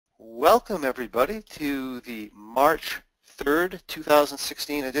Welcome everybody to the March 3rd,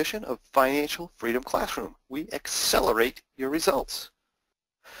 2016 edition of Financial Freedom Classroom. We accelerate your results.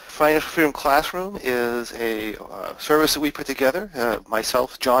 Financial Freedom Classroom is a service that we put together,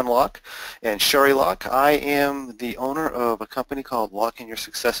 myself, John Locke, and Sherry Locke. I am the owner of a company called Lock in Your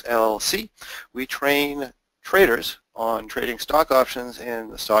Success LLC. We train traders on trading stock options in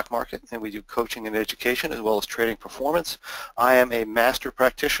the stock market, and we do coaching and education as well as trading performance. I am a master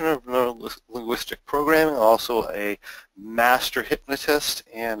practitioner of neuro-linguistic programming, also a master hypnotist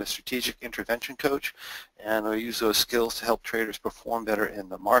and a strategic intervention coach, and I use those skills to help traders perform better in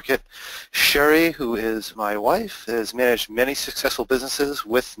the market. Sherry, who is my wife, has managed many successful businesses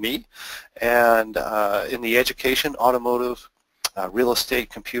with me, and in the education, automotive, real estate,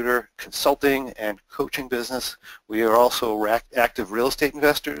 computer, consulting, and coaching business. We are also active real estate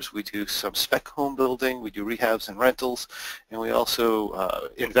investors. We do some spec home building, we do rehabs and rentals, and we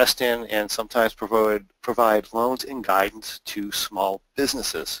also invest in and sometimes provide loans and guidance to small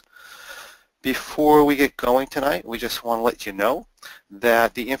businesses. Before we get going tonight, we just want to let you know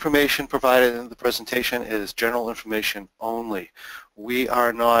that the information provided in the presentation is general information only. We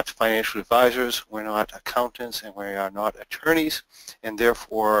are not financial advisors, we're not accountants, and we are not attorneys, and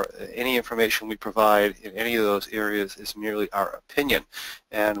therefore any information we provide in any of those areas is merely our opinion.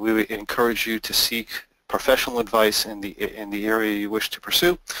 And we would encourage you to seek professional advice in the area you wish to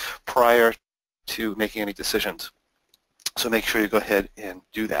pursue prior to making any decisions. So make sure you go ahead and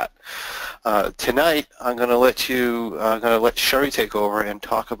do that. Tonight, I'm going to let Sherry take over and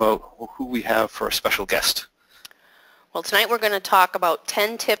talk about who we have for a special guest. Well, tonight we're going to talk about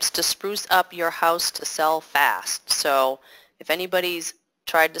 10 tips to spruce up your house to sell fast. So if anybody's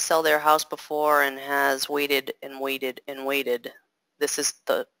tried to sell their house before and has waited and waited and waited, this is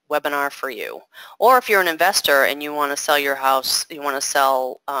the webinar for you. Or if you're an investor and you want to sell your house, you want to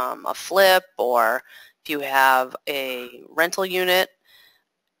sell a flip, or if you have a rental unit,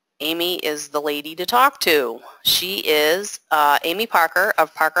 Amy is the lady to talk to. She is Amy Parker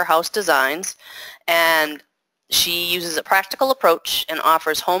of Parker House Designs, and she uses a practical approach and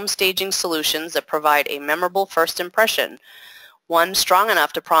offers home staging solutions that provide a memorable first impression, one strong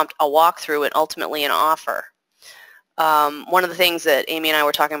enough to prompt a walkthrough and ultimately an offer. One of the things that Amy and I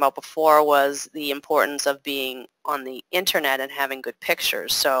were talking about before was the importance of being on the internet and having good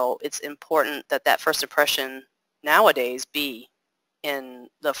pictures. So it's important that that first impression nowadays be in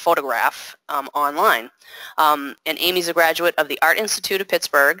the photograph online. And Amy's a graduate of the Art Institute of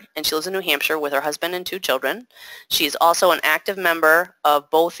Pittsburgh, and she lives in New Hampshire with her husband and 2 children. She's also an active member of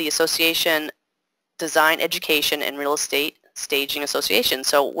both the Association Design Education and Real Estate Staging Association.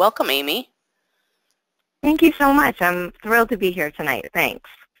 So welcome, Amy. Thank you so much. I'm thrilled to be here tonight. Thanks.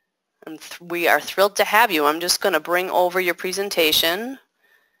 And we are thrilled to have you. I'm just going to bring over your presentation,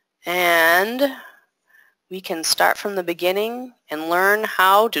 and we can start from the beginning and learn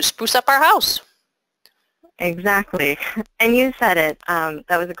how to spruce up our house. Exactly. And you said it.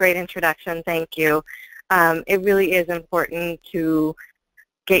 That was a great introduction. Thank you. It really is important to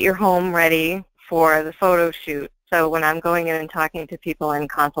get your home ready for the photo shoot. So when I'm going in and talking to people in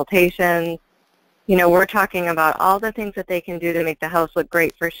consultations, you know, we're talking about all the things that they can do to make the house look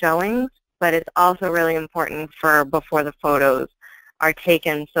great for showings, but it's also really important for before the photos are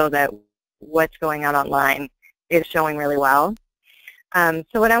taken so that what's going out online is showing really well. So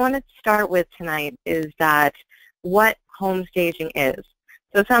what I want to start with tonight is that what home staging is.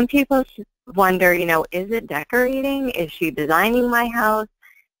 So some people wonder, you know, is it decorating? Is she designing my house?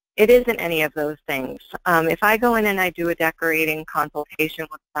 It isn't any of those things. If I go in and I do a decorating consultation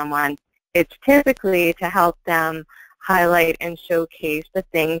with someone, it's typically to help them highlight and showcase the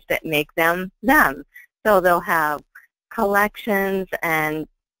things that make them them. So they'll have collections and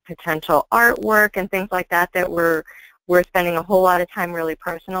potential artwork and things like that that we're spending a whole lot of time really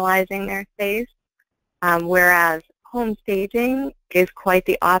personalizing their space. Whereas home staging is quite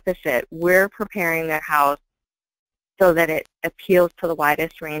the opposite. We're preparing their house so that it appeals to the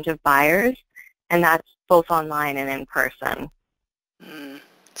widest range of buyers, and that's both online and in person.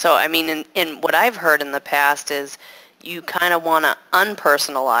 So, I mean, in what I've heard in the past is you kind of want to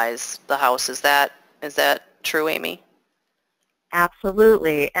unpersonalize the house. Is that true, Amy?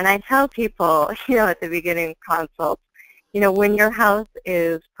 Absolutely. And I tell people, you know, at the beginning of consults, you know, when your house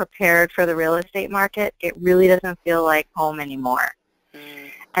is prepared for the real estate market, it really doesn't feel like home anymore.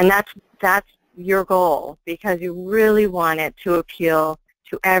 And that's your goal, because you really want it to appeal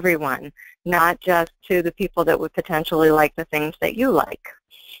to everyone, not just to the people that would potentially like the things that you like.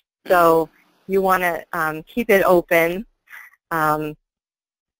 So you want to keep it open and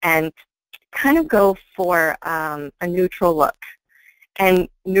kind of go for a neutral look. and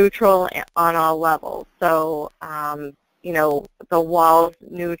neutral on all levels. So, the walls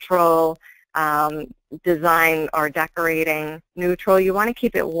neutral, design or decorating neutral. You want to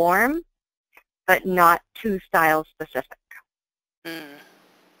keep it warm, but not too style specific. Mm.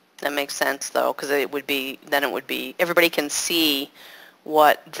 That makes sense, though, because it would be everybody can see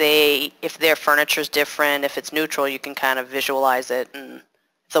if their furniture's different, if it's neutral, you can kind of visualize it, and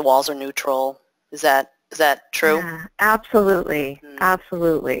if the walls are neutral. Is that true? Yeah, absolutely,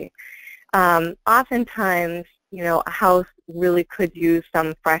 absolutely. Oftentimes, a house really could use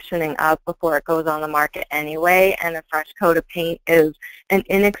some freshening up before it goes on the market anyway, and a fresh coat of paint is an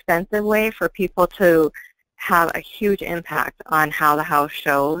inexpensive way for people to have a huge impact on how the house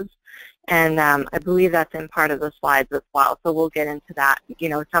shows. And I believe that's in part of the slides as well, so we'll get into that,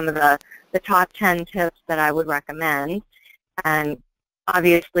 some of the top 10 tips that I would recommend. And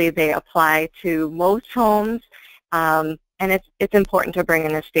obviously they apply to most homes, and it's important to bring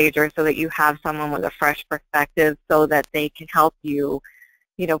in a stager so that you have someone with a fresh perspective so that they can help you,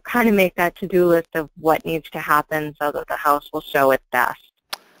 kind of make that to-do list of what needs to happen so that the house will show its best.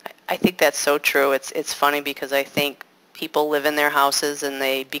 I think that's so true. It's funny because I think people live in their houses and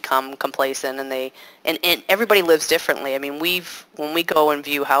they become complacent, and everybody lives differently. I mean, when we go and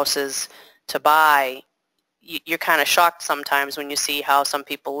view houses to buy, you're kind of shocked sometimes when you see how some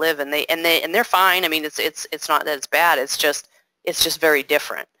people live, and they're fine. I mean, it's not that it's bad. It's just very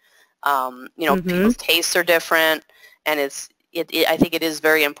different. People's tastes are different, and I think it is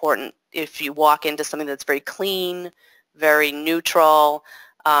very important if you walk into something that's very clean, very neutral.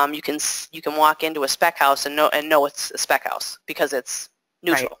 You can walk into a spec house and know it's a spec house because it's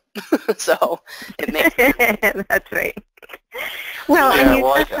neutral. Right. So it makes sense. That's right. Well, and you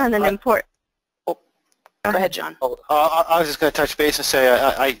touched on an important. Go ahead, John. I was just going to touch base and say,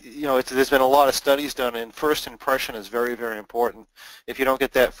 there's been a lot of studies done, and first impression is very, very important. If you don't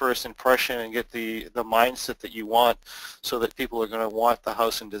get that first impression and get the mindset that you want, so that people are going to want the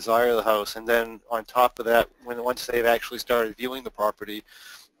house and desire the house, and then on top of that, once they've actually started viewing the property,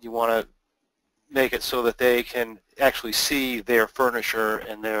 you want to make it so that they can actually see their furniture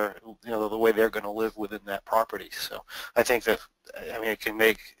and their, the way they're going to live within that property. So I think that, it can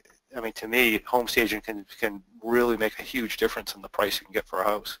make. To me, home staging can really make a huge difference in the price you can get for a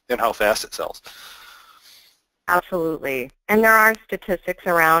house and how fast it sells. Absolutely. And there are statistics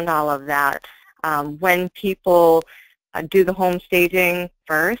around all of that. When people do the home staging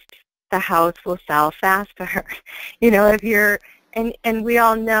first, the house will sell faster. If you're, and we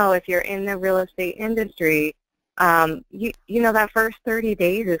all know if you're in the real estate industry, that first 30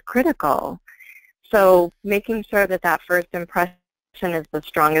 days is critical. So making sure that first impression is the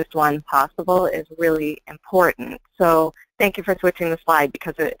strongest one possible is really important. So thank you for switching the slide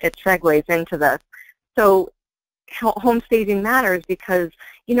because it segues into this. So home staging matters because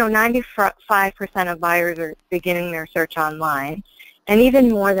 95% of buyers are beginning their search online, and even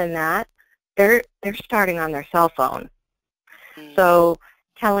more than that, they're starting on their cell phone. So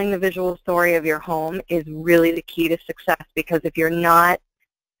telling the visual story of your home is really the key to success, because if you're not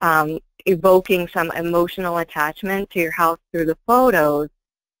evoking some emotional attachment to your house through the photos,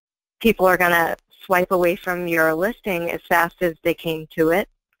 people are going to swipe away from your listing as fast as they came to it.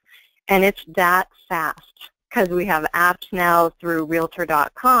 And it's that fast because we have apps now through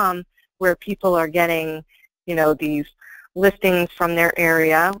Realtor.com where people are getting, these listings from their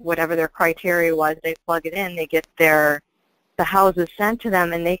area, whatever their criteria was, they plug it in, they get the houses sent to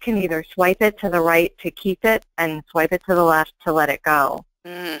them, and they can either swipe it to the right to keep it and swipe it to the left to let it go.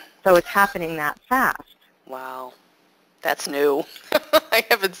 So it's happening that fast. Wow. That's new. I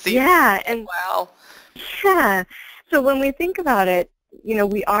haven't seen that. And wow. Yeah. So when we think about it,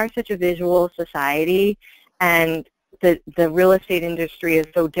 we are such a visual society, and the real estate industry is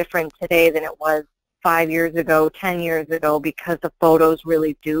so different today than it was 5 years ago, 10 years ago, because the photos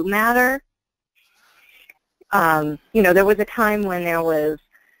really do matter. There was a time when there was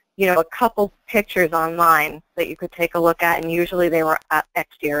a couple pictures online that you could take a look at, and usually they were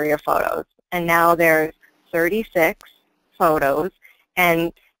exterior photos. And now there's 36 photos,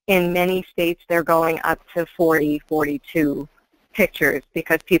 and in many states they're going up to 40, 42 pictures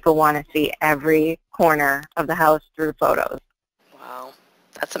because people want to see every corner of the house through photos. Wow.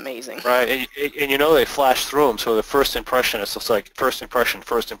 That's amazing. Right, and they flash through them, so the first impression is just like first impression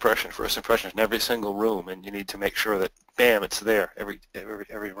in every single room, and you need to make sure that, bam, it's there, every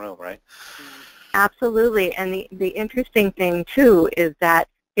room, right? Absolutely, and the interesting thing, too, is that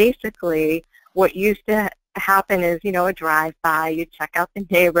basically what used to happen is, a drive-by, you check out the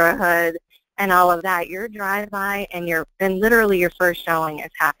neighborhood and all of that. Your drive-by and literally your first showing is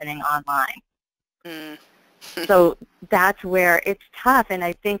happening online. So that's where it's tough. And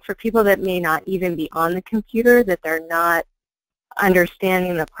I think for people that may not even be on the computer, that they're not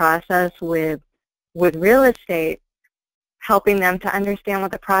understanding the process with real estate, helping them to understand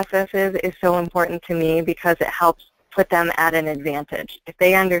what the process is so important to me, because it helps put them at an advantage. If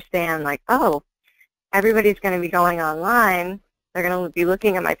they understand, like, oh, everybody's going to be going online, they're going to be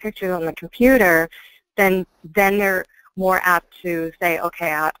looking at my pictures on the computer, then they're more apt to say,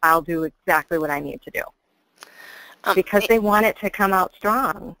 okay, I'll do exactly what I need to do. Because they want it to come out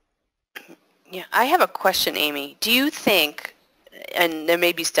strong. Yeah, I have a question, Amy. Do you think, and there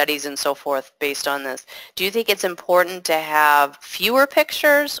may be studies and so forth based on this, do you think it's important to have fewer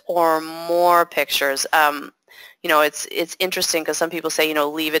pictures or more pictures? You know, it's interesting because some people say, you know,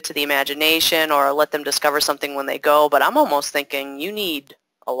 leave it to the imagination or let them discover something when they go, but I'm almost thinking you need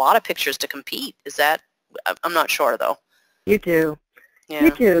a lot of pictures to compete. Is that, I'm not sure though. You do. Yeah.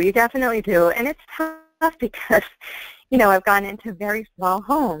 You do. You definitely do. And it's tough because, you know, I've gone into very small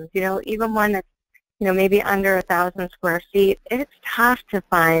homes, you know, even one that's, you know, maybe under 1,000 square feet. It's tough to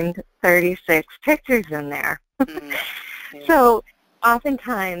find 36 pictures in there. Yeah. So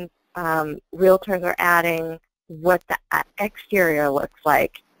oftentimes realtors are adding what the exterior looks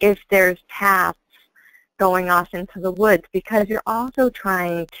like, if there's paths going off into the woods, because you're also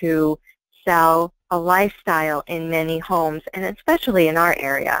trying to sell a lifestyle in many homes, and especially in our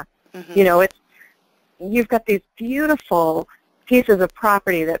area. Mm-hmm. You know, you've got these beautiful pieces of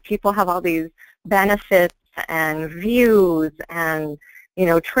property that people have all these benefits and views and, you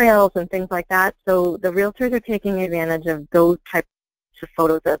know, trails and things like that. So the realtors are taking advantage of those types of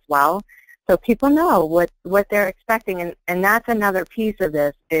photos as well. So people know what they're expecting. And that's another piece of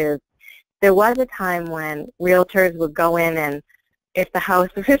this is there was a time when realtors would go in, and if the house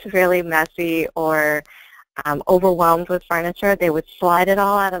was really messy or overwhelmed with furniture, they would slide it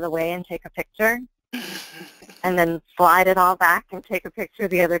all out of the way and take a picture, and then slide it all back and take a picture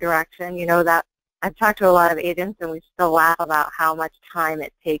the other direction. You know, that I've talked to a lot of agents, and we still laugh about how much time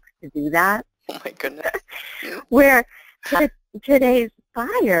it takes to do that. Oh my goodness. Where today's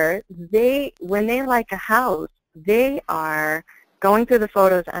buyers, when they like a house, they are going through the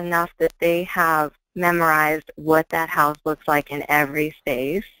photos enough that they have memorized what that house looks like in every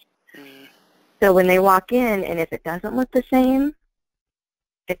space. Mm. So when they walk in, and if it doesn't look the same,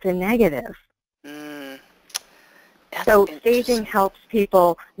 it's a negative. Mm. So staging helps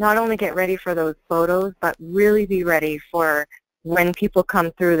people not only get ready for those photos, but really be ready for when people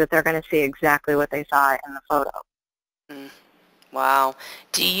come through that they're going to see exactly what they saw in the photo. Mm. Wow.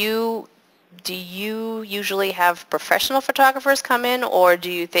 Do you usually have professional photographers come in, or do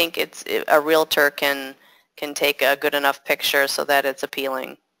you think a realtor can take a good enough picture so that it's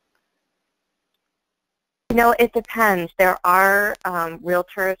appealing? You know, it depends. There are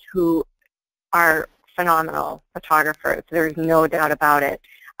realtors who are phenomenal photographers. There's no doubt about it.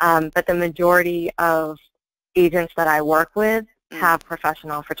 But the majority of agents that I work with have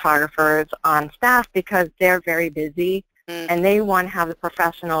professional photographers on staff because they're very busy. And they want to have the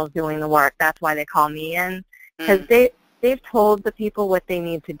professionals doing the work. That's why they call me in, because they've told the people what they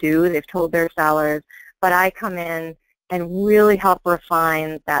need to do. They've told their sellers, but I come in and really help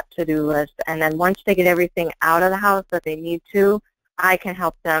refine that to-do list. And then once they get everything out of the house that they need to, I can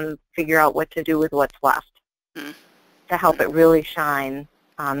help them figure out what to do with what's left to help it really shine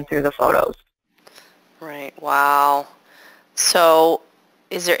through the photos. Right. Wow. So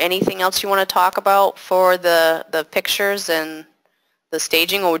is there anything else you want to talk about for the pictures and the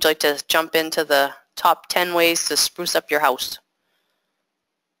staging, or would you like to jump into the top 10 ways to spruce up your house?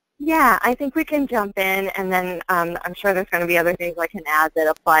 Yeah, I think we can jump in, and then I'm sure there's going to be other things I can add that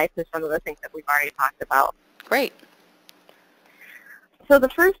apply to some of the things that we've already talked about. Great. So the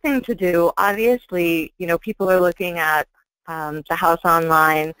first thing to do, obviously, you know, people are looking at the house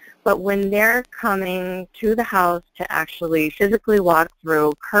online, but when they're coming to the house to actually physically walk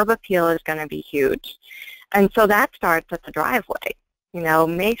through, curb appeal is going to be huge. And so that starts at the driveway. You know,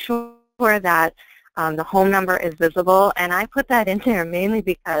 make sure that the home number is visible, and I put that in there mainly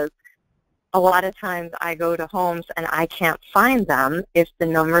because a lot of times I go to homes and I can't find them if the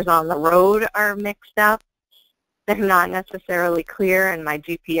numbers on the road are mixed up. They're not necessarily clear, and my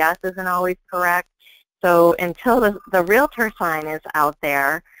GPS isn't always correct. So until the realtor sign is out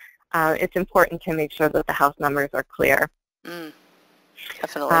there, it's important to make sure that the house numbers are clear.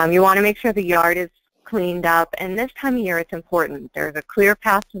 Definitely. You want to make sure the yard is cleaned up, and this time of year it's important. There's a clear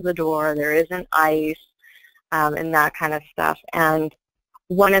path to the door, there isn't ice, and that kind of stuff. And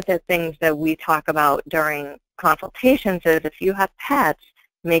one of the things that we talk about during consultations is if you have pets,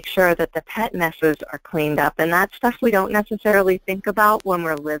 make sure that the pet messes are cleaned up, and that's stuff we don't necessarily think about when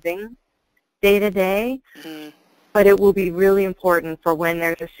we're living day to day, but it will be really important for when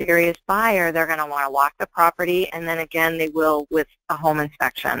there's a serious buyer. They're going to want to walk the property, and then again they will with a home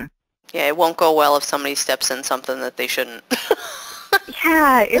inspection. Yeah, it won't go well if somebody steps in something that they shouldn't.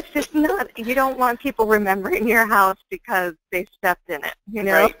 Yeah, it's just not, you don't want people remembering your house because they stepped in it, you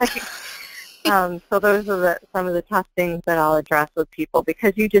know? Right. So those are some of the tough things that I'll address with people,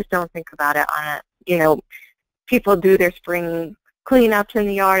 because you just don't think about it on a, you know, people do their spring cleanups in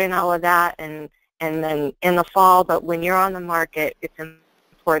the yard and all of that, and then in the fall, but when you're on the market, it's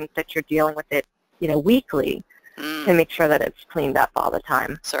important that you're dealing with it, you know, weekly to make sure that it's cleaned up all the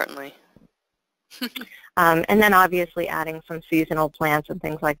time. Certainly. And then obviously adding some seasonal plants and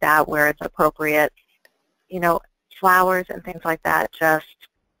things like that where it's appropriate. You know, flowers and things like that just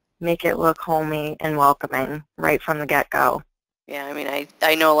make it look homey and welcoming right from the get-go. Yeah, I mean,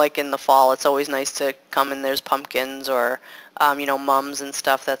 I know like in the fall it's always nice to come and there's pumpkins or, you know, mums and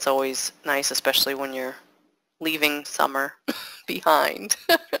stuff. That's always nice, especially when you're leaving summer behind.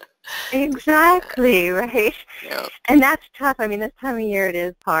 Exactly, right? Yeah. And that's tough. I mean, this time of year it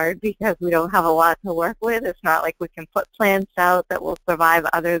is hard because we don't have a lot to work with. It's not like we can put plants out that will survive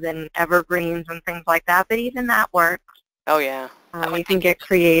other than evergreens and things like that, but even that works. Oh, yeah. You can get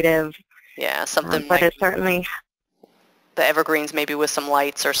creative. Yeah, something but like it certainly... the evergreens maybe with some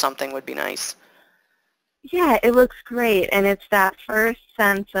lights or something would be nice. Yeah, it looks great, and it's that first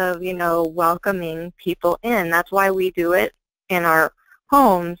sense of, you know, welcoming people in. That's why we do it in our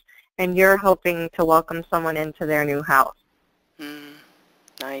homes, and you're hoping to welcome someone into their new house.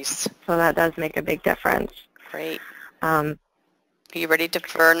 Nice. So that does make a big difference. Great. Are you ready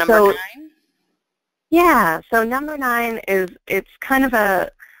for number 9? Yeah, so number 9 is, it's kind of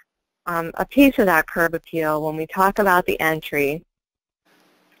a piece of that curb appeal when we talk about the entry.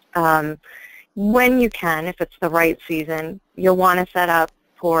 When you can, if it's the right season, you'll want to set up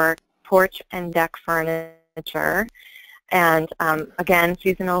for porch and deck furniture and, again,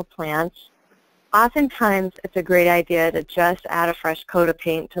 seasonal plants. Oftentimes, it's a great idea to just add a fresh coat of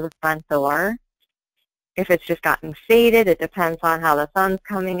paint to the front door. If it's just gotten faded, it depends on how the sun's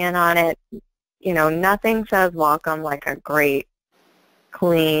coming in on it. You know, nothing says welcome like a great,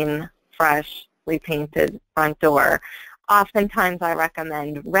 clean, freshly painted front door. Oftentimes, I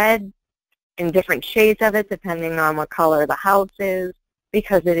recommend red in different shades of it, depending on what color the house is,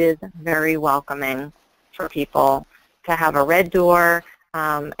 because it is very welcoming for people to have a red door.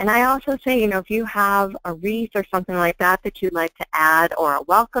 And I also say, you know, if you have a wreath or something like that that you'd like to add, or a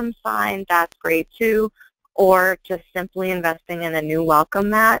welcome sign, that's great too. Or just simply investing in a new welcome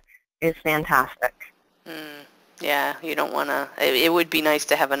mat is fantastic. Yeah, you don't want to, it would be nice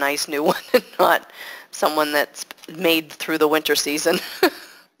to have a nice new one and not someone that's made through the winter season.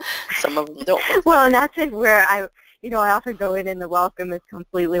 Some of them don't. Well, and that's it where I often go in and the welcome is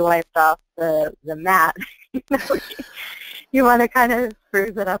completely wiped off the mat. You want to kind of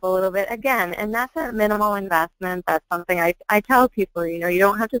spruce it up a little bit again, and that's a minimal investment. That's something I tell people, you know, you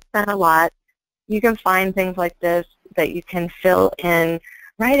don't have to spend a lot. You can find things like this that you can fill in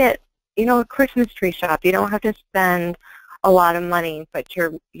right at, you know, a Christmas tree shop. You don't have to spend a lot of money, but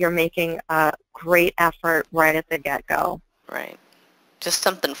you're making a great effort right at the get-go. Right. Just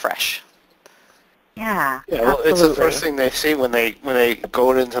something fresh. Yeah, yeah, well, absolutely. it's the first thing they see when they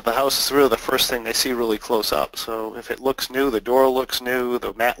go into the house. It's really the first thing they see really close up. So if it looks new, the door looks new,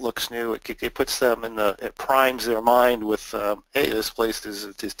 the mat looks new, it puts them in it primes their mind with, hey, this place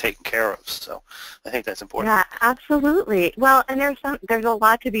is taken care of. So I think that's important. Yeah, absolutely. Well, and there's a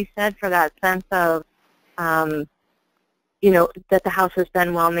lot to be said for that sense of, you know, that the house has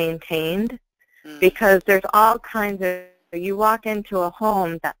been well maintained, because there's all kinds of, you walk into a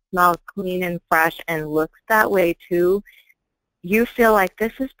home that smells clean and fresh and looks that way too, you feel like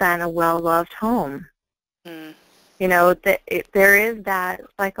this has been a well-loved home. You know, there is that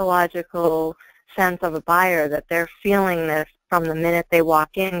psychological sense of a buyer that they're feeling this from the minute they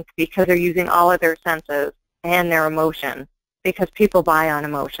walk in, because they're using all of their senses and their emotion, because people buy on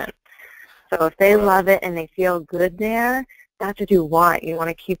emotion. So if they love it and they feel good there, that's what you want. You want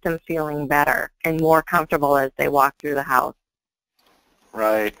to keep them feeling better and more comfortable as they walk through the house.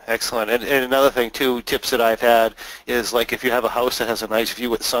 Right, excellent. And another thing too, tips that I've had is, like, if you have a house that has a nice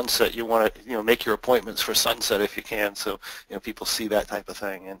view at sunset, you want to, you know, make your appointments for sunset if you can, so, you know, people see that type of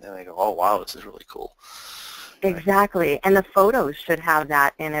thing and they go, oh wow, this is really cool. Exactly, and the photos should have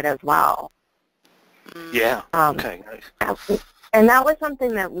that in it as well. Yeah. Okay. Nice. And that was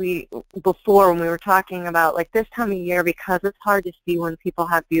something that before when we were talking about, like, this time of year, because it's hard to see when people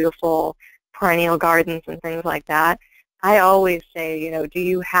have beautiful perennial gardens and things like that, I always say, you know, do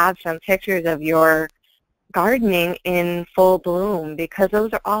you have some pictures of your gardening in full bloom, because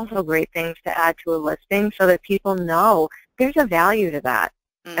those are also great things to add to a listing so that people know there's a value to that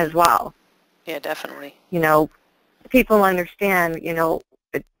as well. Yeah, definitely. People understand,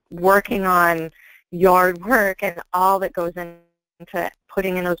 working on yard work and all that goes into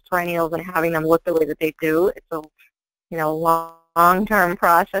putting in those perennials and having them look the way that they do. It's a, long-term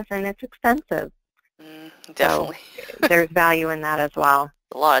process, and it's expensive. Definitely. So there's value in that as well.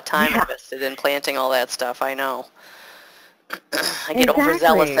 A lot of time invested in planting all that stuff, I know. I get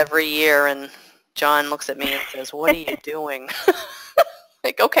overzealous every year, and John looks at me and says, "What are you doing?"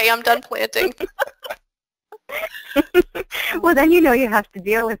 Like, okay, I'm done planting. Well, then you have to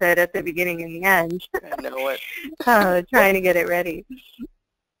deal with it at the beginning and the end. I know it. Trying to get it ready.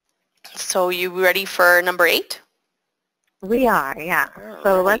 So you ready for number 8? We are, yeah.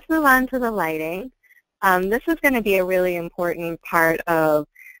 So let's move on to the lighting. This is going to be a really important part of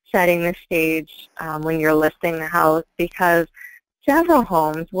setting the stage when you're listing the house, because several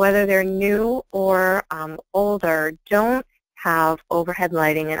homes, whether they're new or older, don't have overhead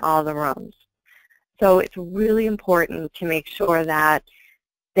lighting in all the rooms. So it's really important to make sure that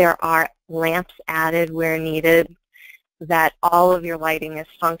there are lamps added where needed, that all of your lighting is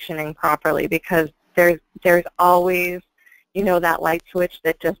functioning properly, because there's always, that light switch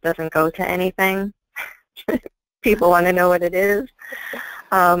that just doesn't go to anything. People want to know what it is.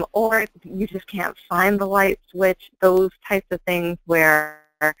 Or you just can't find the light switch, those types of things where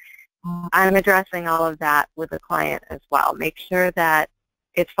I'm addressing all of that with the client as well. Make sure that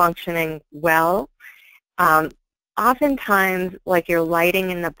it's functioning well. Oftentimes, like your lighting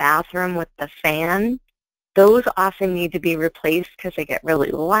in the bathroom with the fan, those often need to be replaced because they get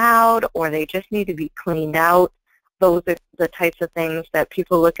really loud, or they just need to be cleaned out. Those are the types of things that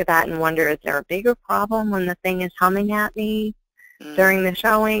people look at that and wonder, is there a bigger problem when the thing is humming at me during the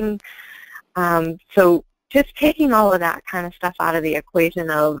showing? So just taking all of that kind of stuff out of the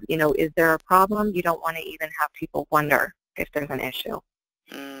equation of, is there a problem? You don't want to even have people wonder if there's an issue.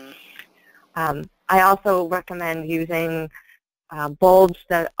 I also recommend using bulbs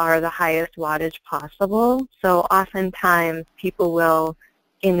that are the highest wattage possible. So oftentimes people will,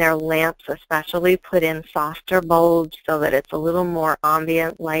 in their lamps especially, put in softer bulbs so that it's a little more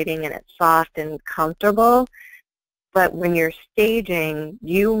ambient lighting and it's soft and comfortable. But when you're staging,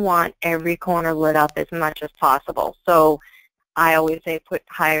 you want every corner lit up as much as possible. So I always say put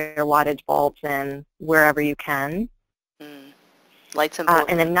higher wattage bulbs in wherever you can. Lights important.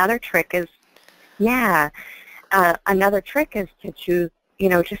 And another trick is, another trick is to choose,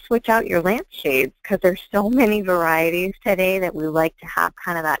 to switch out your lamp shades, because there's so many varieties today that we like to have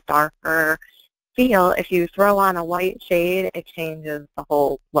kind of that darker feel. If you throw on a white shade, it changes the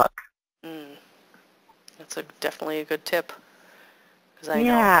whole look. That's definitely a good tip, because I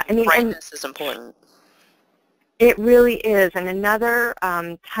know brightness is important. It really is. And another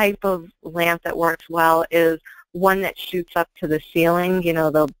type of lamp that works well is one that shoots up to the ceiling.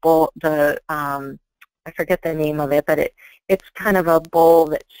 I forget the name of it, but it's kind of a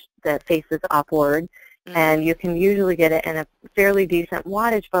bowl that faces upward, and you can usually get it in a fairly decent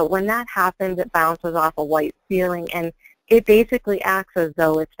wattage. But when that happens, it bounces off a white ceiling, and it basically acts as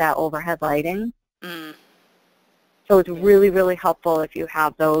though it's that overhead lighting. So it's really, really helpful if you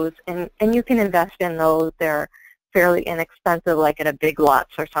have those, and you can invest in those. They're fairly inexpensive, like at a Big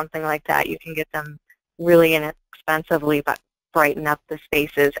Lots or something like that. You can get them really inexpensively, but brighten up the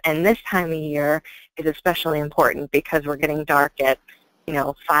spaces. And this time of year is especially important because we're getting dark at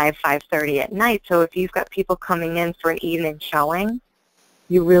 5:30 at night. So if you've got people coming in for an evening showing,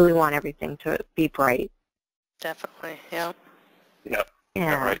 you really want everything to be bright. Definitely, yeah. Yep.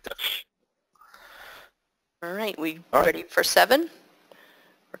 Yeah. Right. All right, ready for 7?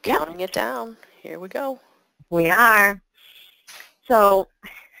 We're counting it down. Here we go. We are. So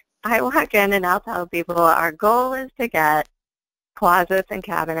I walk in and I'll tell people our goal is to get closets and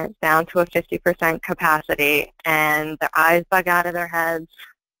cabinets down to a 50% capacity, and their eyes bug out of their heads.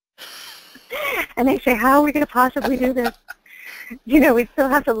 And they say, how are we going to possibly do this? We still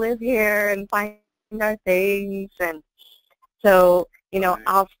have to live here and find our things. And so,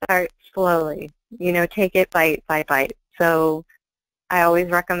 I'll start slowly, take it bite by bite. So I always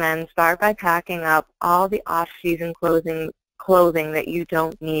recommend start by packing up all the off-season clothing that you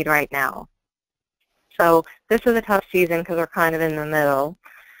don't need right now. So this is a tough season because we're kind of in the middle.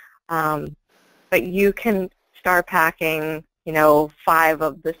 But you can start packing, 5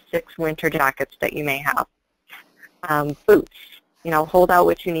 of the 6 winter jackets that you may have. Boots, hold out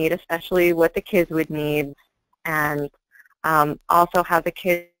what you need, especially what the kids would need. And also have the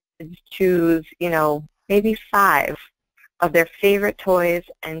kids choose, maybe 5 of their favorite toys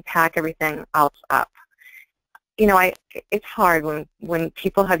and pack everything else up. it's hard when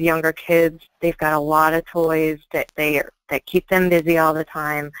people have younger kids. They've got a lot of toys that keep them busy all the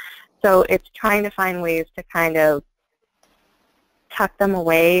time. So it's trying to find ways to kind of tuck them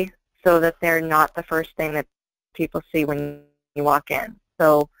away so that they're not the first thing that people see when you walk in.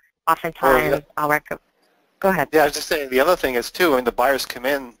 So oftentimes I'll recommend. Go ahead. Yeah, I was just saying, the other thing is, too, when the buyers come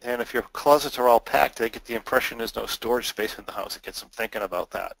in, and if your closets are all packed, they get the impression there's no storage space in the house. It gets them thinking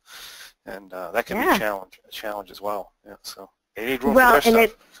about that. And that can be a challenge as well. Yeah, so they need room for their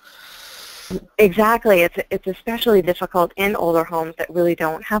stuff. Exactly. It's especially difficult in older homes that really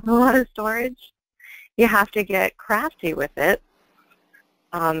don't have a lot of storage. You have to get crafty with it.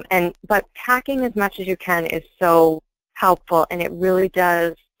 But packing as much as you can is so helpful, and it really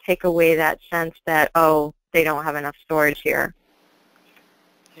does take away that sense that, oh, they don't have enough storage here.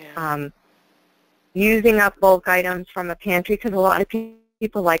 Yeah. Using up bulk items from a pantry, because a lot of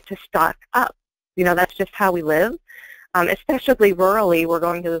people like to stock up. That's just how we live. Especially rurally, we're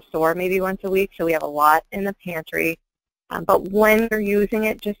going to the store maybe once a week, so we have a lot in the pantry. But when you're using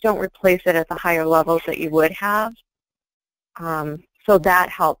it, just don't replace it at the higher levels that you would have. So that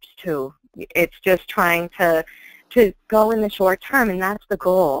helps too. It's just trying to go in the short term, and that's the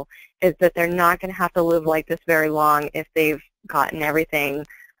goal, is that they're not going to have to live like this very long if they've gotten everything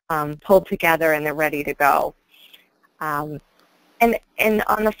pulled together and they're ready to go. And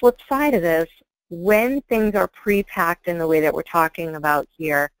on the flip side of this, when things are pre-packed in the way that we're talking about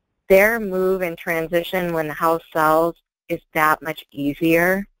here, their move and transition when the house sells is that much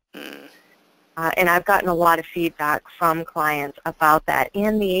easier. And I've gotten a lot of feedback from clients about that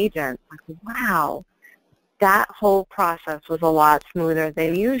and the agents. Like, wow, that whole process was a lot smoother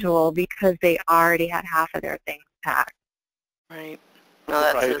than usual because they already had half of their things packed. Right. No,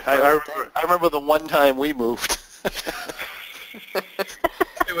 that's right. I remember the one time we moved.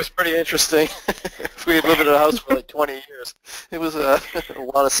 It was pretty interesting. We had lived in a house for like 20 years. It was a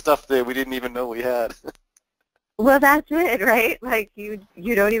lot of stuff there we didn't even know we had. Well, that's it, right? Like you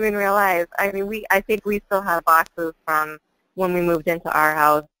don't even realize. I mean, I think we still have boxes from when we moved into our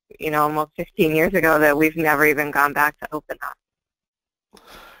house, almost 15 years ago that we've never even gone back to open up.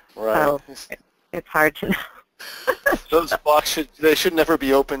 Right. So it's hard to know. Those boxes, they should never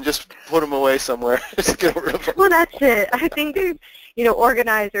be open. Just put them away somewhere. Just get rid of them. Well, that's it. I think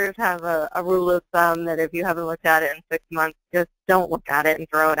organizers have a rule of thumb that if you haven't looked at it in 6 months, just don't look at it and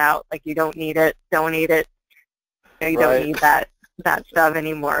throw it out. Like you don't need it. Don't eat it. You don't need that stuff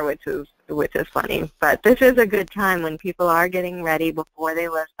anymore, which is funny. But this is a good time when people are getting ready before they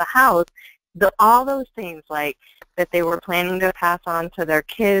list the house. All those things like that they were planning to pass on to their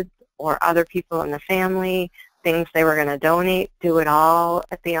kids or other people in the family, things they were going to donate, do it all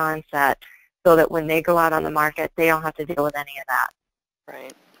at the onset so that when they go out on the market, they don't have to deal with any of that.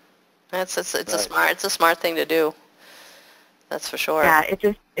 Right. It's a smart thing to do. That's for sure. Yeah,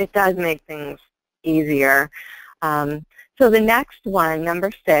 it does make things easier. So the next one, number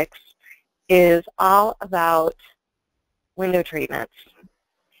 6, is all about window treatments.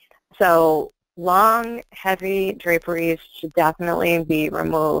 So long, heavy draperies should definitely be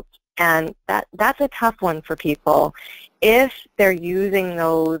removed. And that's a tough one for people. If they're using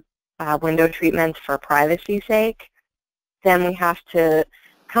those window treatments for privacy's sake, then we have to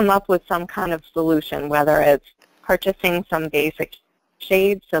come up with some kind of solution, whether it's purchasing some basic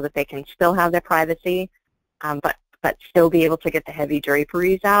shades so that they can still have their privacy, but still be able to get the heavy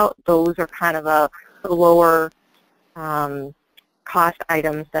draperies out. Those are kind of the lower cost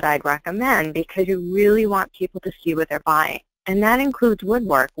items that I'd recommend because you really want people to see what they're buying. And that includes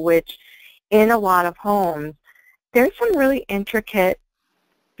woodwork, which in a lot of homes, there's some really intricate,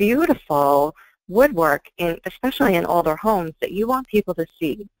 beautiful woodwork, especially in older homes, that you want people to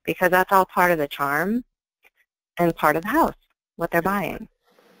see because that's all part of the charm and part of the house, what they're buying.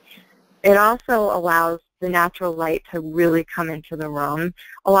 It also allows the natural light to really come into the room.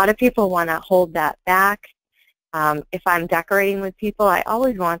 A lot of people want to hold that back. If I'm decorating with people, I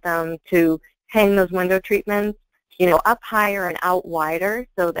always want them to hang those window treatments, up higher and out wider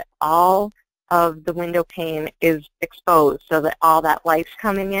so that all of the window pane is exposed so that all that light's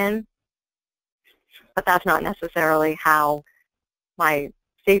coming in. But that's not necessarily how my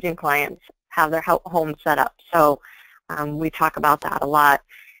staging clients have their home set up. So we talk about that a lot.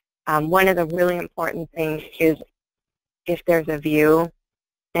 One of the really important things is if there's a view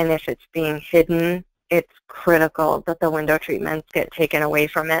and if it's being hidden, it's critical that the window treatments get taken away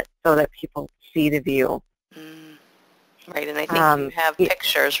from it so that people see the view. Right, and I think you have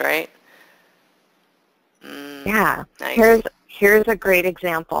pictures, right? Yeah. Nice. Here's a great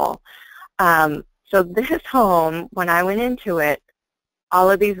example. So this home, when I went into it,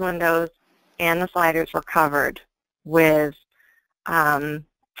 all of these windows and the sliders were covered with the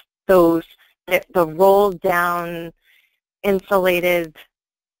rolled down insulated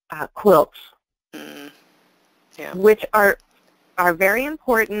quilts, Yeah. which are very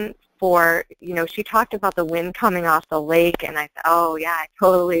important for, she talked about the wind coming off the lake, and I said, oh yeah, I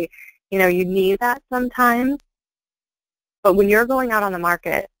totally, you need that sometimes. But when you're going out on the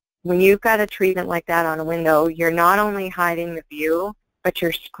market, when you've got a treatment like that on a window, you're not only hiding the view, but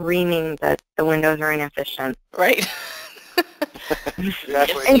you're screaming that the windows are inefficient. Right.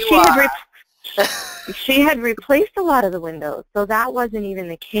 Exactly. And she had replaced a lot of the windows, so that wasn't even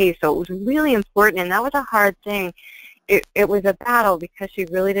the case. So it was really important, and that was a hard thing. It was a battle because she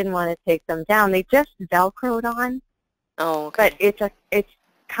really didn't want to take them down. They just Velcroed on, Oh, okay. but it's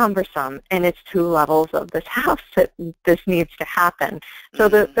cumbersome, and it's 2 levels of this house that this needs to happen. So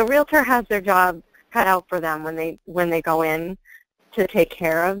the realtor has their job cut out for them when they go in to take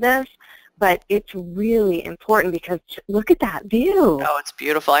care of this. But it's really important because look at that view. Oh, it's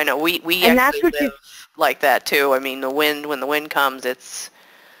beautiful. I know. We And actually that's what live like that too. I mean, when the wind comes, it's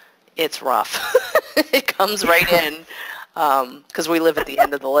rough. It comes right in because we live at the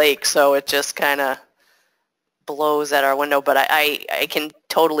end of the lake, so it just kind of blows at our window. But I can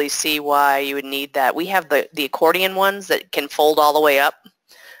totally see why you would need that. We have the accordion ones that can fold all the way up,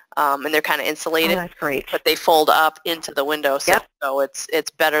 and they're kind of insulated. Oh, that's great. But they fold up into the window, so, Yep. so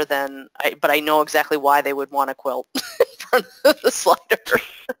it's better than. But I know exactly why they would want a quilt in front of the slider.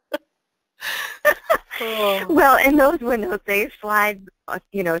 Oh. Well, and those windows, they slide,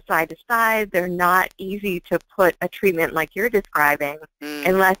 side to side. They're not easy to put a treatment like you're describing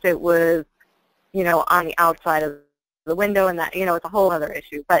unless it was, on the outside of the window, and that, it's a whole other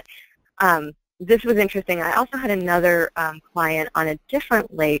issue. But this was interesting. I also had another client on a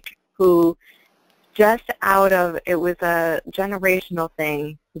different lake who it was a generational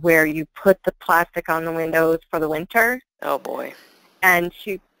thing where you put the plastic on the windows for the winter. Oh, boy. And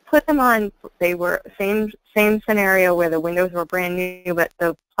she put them on. They were same scenario where the windows were brand new, but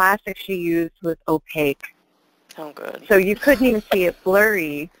the plastic she used was opaque. Oh, good. So you couldn't even see it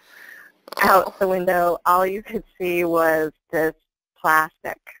blurry out the window. All you could see was this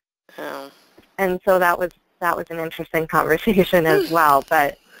plastic. Oh. And so that was an interesting conversation as well.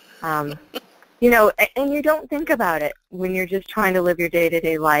 But and you don't think about it when you're just trying to live your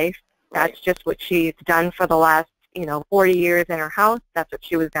day-to-day life. That's Right. just what she's done for the last 40 years in her house. That's what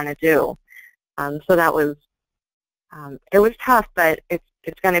she was going to do. So that was, it was tough, but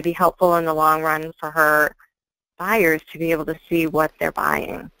it's going to be helpful in the long run for her buyers to be able to see what they're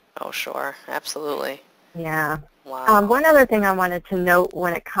buying. Oh, sure. Absolutely. Yeah. Wow. One other thing I wanted to note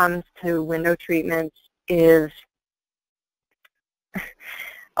when it comes to window treatments is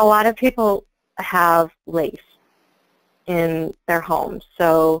a lot of people have lace in their homes.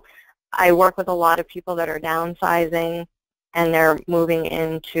 So I work with a lot of people that are downsizing, and they're moving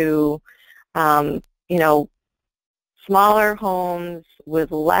into, smaller homes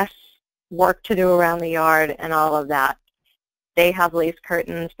with less work to do around the yard and all of that. They have lace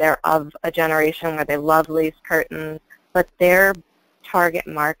curtains. They're of a generation where they love lace curtains, but their target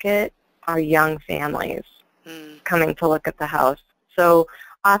market are young families coming to look at the house. So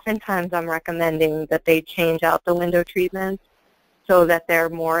oftentimes I'm recommending that they change out the window treatments so that they're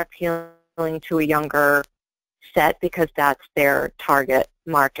more appealing to a younger set because that's their target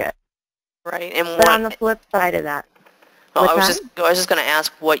market. Right. And But on the flip side of that, I was just going to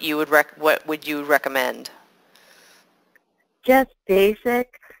ask what would you recommend? just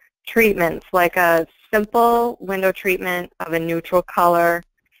basic treatments like a simple window treatment of a neutral color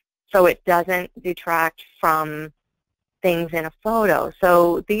so it doesn't detract from things in a photo.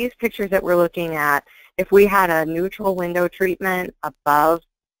 So these pictures that we're looking at, if we had a neutral window treatment above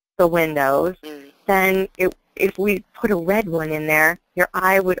the windows, then if we put a red one in there, your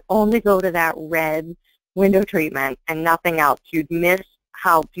eye would only go to that red window treatment and nothing else. You'd miss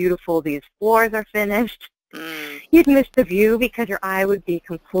how beautiful these floors are finished. You'd miss the view because your eye would be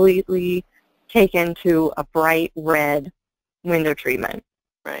completely taken to a bright red window treatment.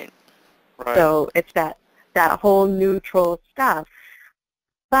 Right. So it's that whole neutral stuff.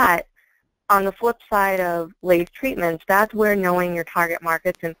 But on the flip side of lace treatments, that's where knowing your target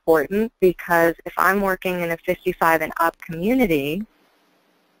market's important, because if I'm working in a 55 and up community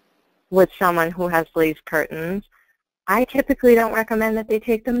with someone who has lace curtains, I typically don't recommend that they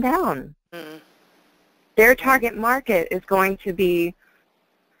take them down. Their target market is going to be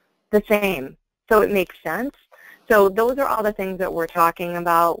the same. So it makes sense. So those are all the things that we're talking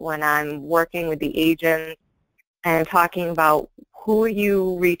about when I'm working with the agents and talking about who are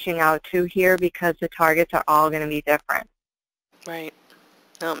you reaching out to here, because the targets are all going to be different. Right.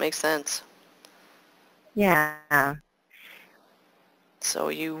 No, it makes sense. Yeah. So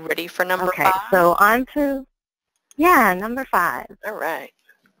you ready for number Okay, 5? so on to, yeah, number 5. All right.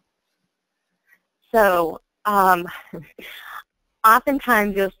 So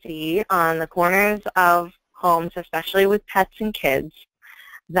oftentimes you'll see on the corners of homes, especially with pets and kids,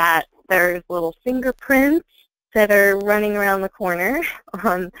 that there's little fingerprints that are running around the corner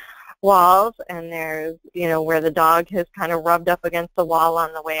on walls, and there's, where the dog has kind of rubbed up against the wall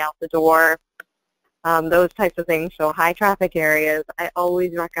on the way out the door, those types of things. So high traffic areas, I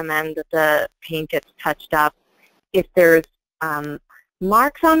always recommend that the paint gets touched up. If there's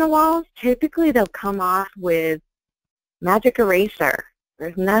marks on the walls, typically they'll come off with magic eraser.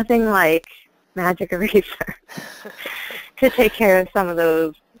 There's nothing like magic eraser to take care of some of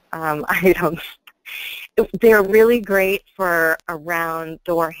those items. They're really great for around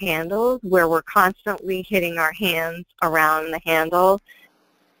door handles where we're constantly hitting our hands around the handle.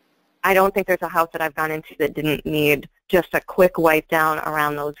 I don't think there's a house that I've gone into that didn't need just a quick wipe down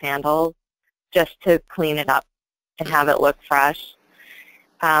around those handles just to clean it up and have it look fresh.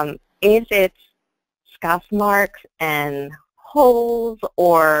 If it's scuff marks and holes,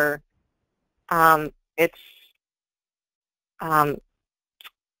 or it's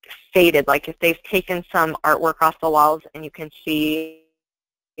faded, like if they've taken some artwork off the walls and you can see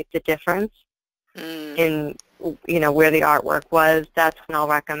the difference in where the artwork was, that's when I'll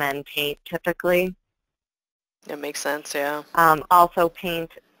recommend paint typically. That makes sense, yeah. Also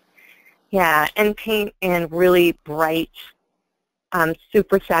paint, and paint in really bright,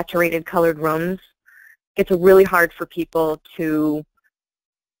 super saturated colored rooms. It's really hard for people to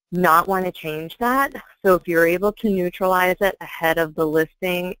not want to change that. So if you're able to neutralize it ahead of the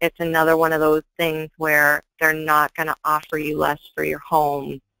listing, it's another one of those things where they're not going to offer you less for your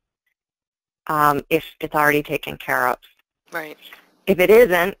home if it's already taken care of. Right. If it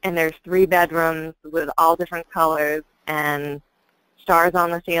isn't, and there's 3 bedrooms with all different colors and stars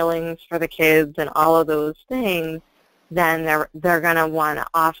on the ceilings for the kids and all of those things, then they're going to want to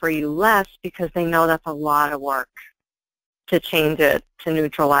offer you less because they know that's a lot of work to change it, to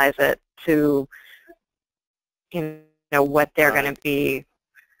neutralize it, to what they're going to be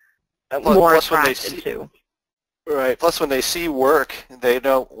more attracted to. Right. Plus, when they see work, they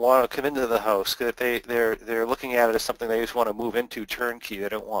don't want to come into the house. Because they're looking at it as something they just want to move into turnkey. They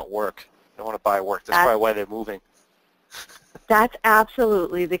don't want work. They don't want to buy work. That's probably why they're moving. That's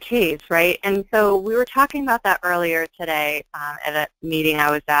absolutely the case, right? And so we were talking about that earlier today at a meeting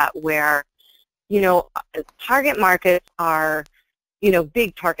I was at, where target markets are,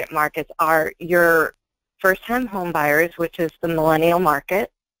 big target markets are your first-time home buyers, which is the millennial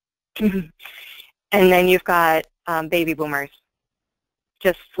market. And then you've got baby boomers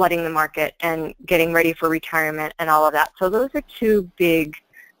just flooding the market and getting ready for retirement and all of that. So those are 2 big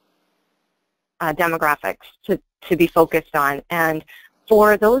demographics to be focused on. And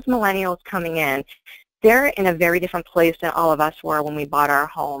for those millennials coming in, they're in a very different place than all of us were when we bought our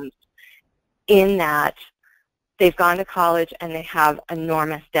homes, in that they've gone to college and they have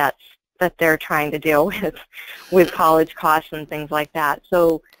enormous debts that they're trying to deal with college costs and things like that.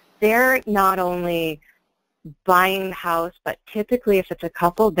 So they're not only buying the house, but typically if it's a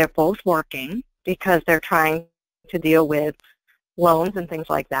couple, they're both working because they're trying to deal with loans and things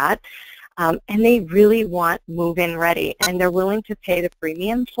like that. And they really want move-in ready, and they're willing to pay the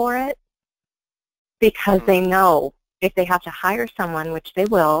premium for it because they know if they have to hire someone, which they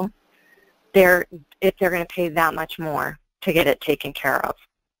will, they're going to pay that much more to get it taken care of.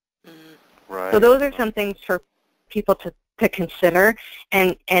 Right. So those are some things for people to consider,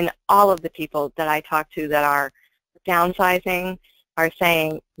 and all of the people that I talk to that are downsizing are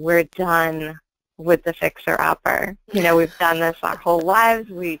saying, we're done with the fixer-upper. We've done this our whole lives.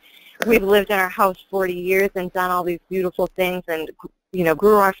 We've lived in our house 40 years and done all these beautiful things and,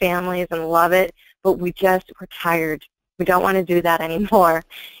 grew our families and love it, but we're tired. We don't want to do that anymore.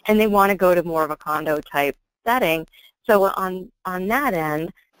 And they want to go to more of a condo-type setting. So on that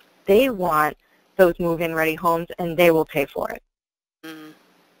end, they want those move-in ready homes, and they will pay for it.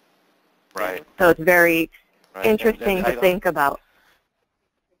 Right. So it's very interesting to think about.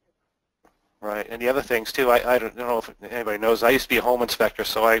 Right, and the other things too, I don't know if anybody knows, I used to be a home inspector,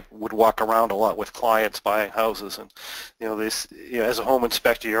 so I would walk around a lot with clients buying houses, and as a home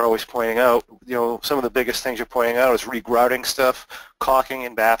inspector, you're always pointing out, some of the biggest things you're pointing out is regrouting stuff, caulking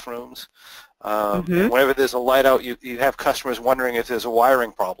in bathrooms. And whenever there's a light out, you have customers wondering if there's a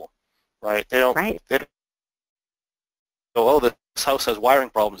wiring problem, right? They don't go, oh, this house has wiring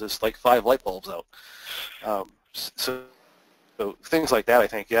problems. It's like 5 light bulbs out. So things like that, I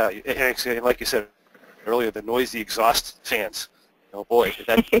think, yeah. And like you said earlier, the noisy exhaust fans, oh boy,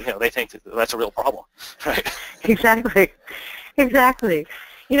 that, they think that's a real problem, right? Exactly. Exactly.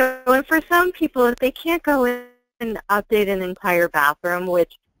 And for some people, if they can't go in and update an entire bathroom,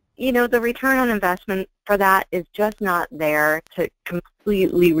 which, the return on investment for that is just not there to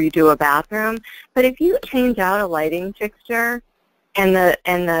completely redo a bathroom. But if you change out a lighting fixture and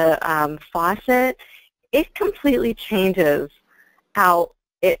the faucet, it completely changes how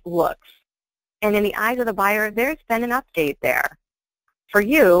it looks. And in the eyes of the buyer, there's been an update there. For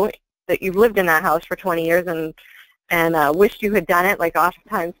you, that you've lived in that house for 20 years and wished you had done it, like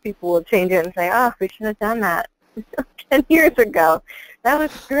oftentimes people will change it and say, oh, we should have done that 10 years ago. That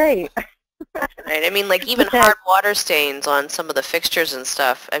was great. Right. I mean, like even hard water stains on some of the fixtures and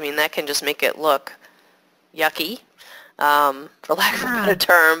stuff, I mean, that can just make it look yucky, for lack of a better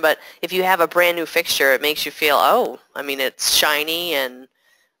term. But if you have a brand new fixture, it makes you feel, oh, I mean, it's shiny and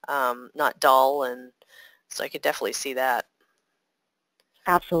not dull, and so I could definitely see that.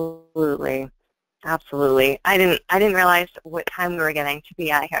 Absolutely. Absolutely. I didn't realize what time we were getting to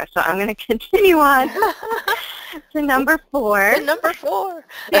be out of here, so I'm going to continue on to number 4. Number 4.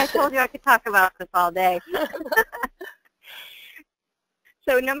 Yeah, I told you I could talk about this all day.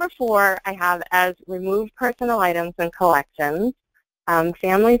 So number 4 I have as remove personal items and collections.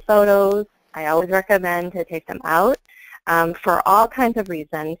 Family photos, I always recommend to take them out for all kinds of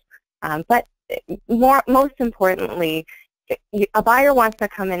reasons. But most importantly, a buyer wants to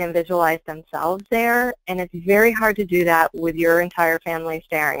come in and visualize themselves there, and it's very hard to do that with your entire family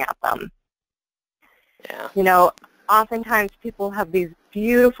staring at them. Yeah. Oftentimes people have these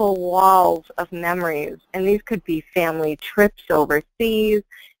beautiful walls of memories, and these could be family trips overseas.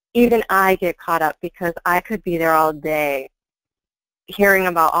 Even I get caught up because I could be there all day hearing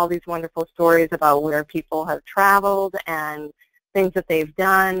about all these wonderful stories about where people have traveled and things that they've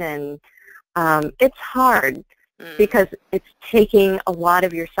done, and it's hard because it's taking a lot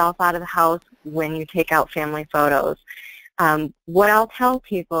of yourself out of the house when you take out family photos. What I'll tell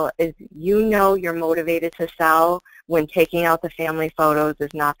people is you're motivated to sell when taking out the family photos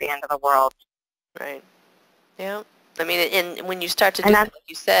is not the end of the world. Right. Yeah. I mean, and when you start to do that, like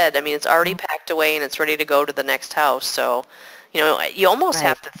you said, I mean, it's already packed away and it's ready to go to the next house. So, you almost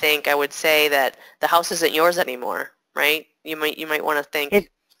have to think, I would say, that the house isn't yours anymore, right? You might want to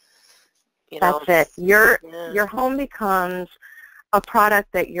think, That's it. Your home becomes a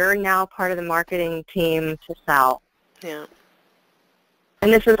product that you're now part of the marketing team to sell. Yeah.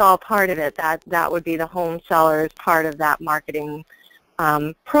 And this is all part of it. That would be the home seller's part of that marketing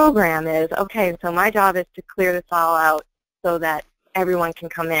program is, okay, so my job is to clear this all out so that everyone can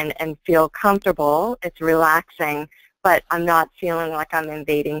come in and feel comfortable. It's relaxing, but I'm not feeling like I'm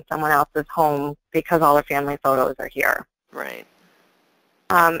invading someone else's home because all the family photos are here. Right.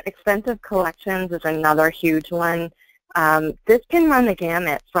 Expensive collections is another huge one. This can run the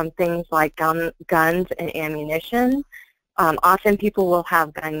gamut from things like guns and ammunition. Often people will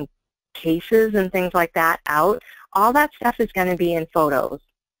have gun cases and things like that out. All that stuff is going to be in photos.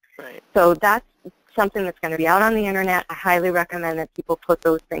 Right. So that's something that's going to be out on the internet. I highly recommend that people put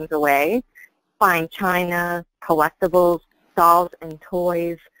those things away. Fine china, collectibles, dolls and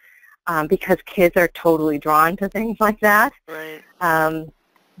toys, because kids are totally drawn to things like that. Right.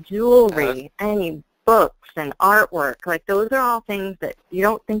 Jewelry, any books and artwork, like those are all things that you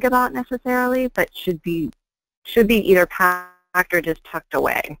don't think about necessarily, but should be either packed or just tucked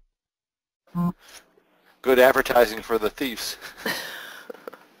away. Good advertising for the thieves.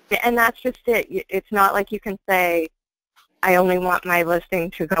 And that's just it. It's not like you can say, I only want my listing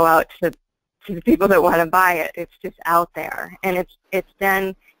to go out to the people that want to buy it. It's just out there. And it's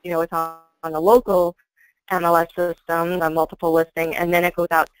then, it's on the local MLS system, the multiple listing, and then it goes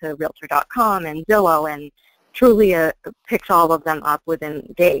out to Realtor.com and Zillow, and Trulia picks all of them up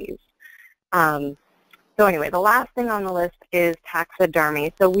within days. So anyway, the last thing on the list is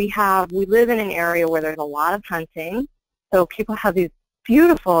taxidermy. So we live in an area where there's a lot of hunting. So people have these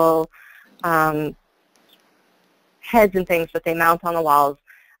beautiful heads and things that they mount on the walls.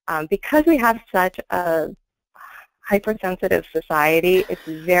 Because we have such a hypersensitive society, it's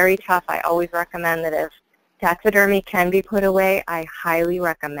very tough. I always recommend that if taxidermy can be put away, I highly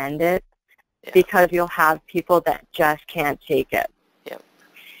recommend it, because you'll have people that just can't take it.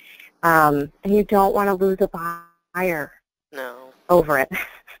 And you don't want to lose a buyer over it.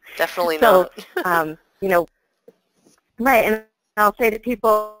 Definitely not. So, right, and I'll say to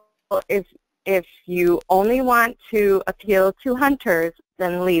people, if you only want to appeal to hunters,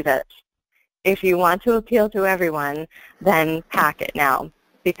 then leave it. If you want to appeal to everyone, then pack it now,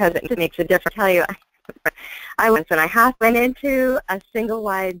 because it makes a difference. I'll tell you, I went into a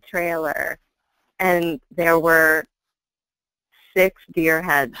single-wide trailer, and there were 6 deer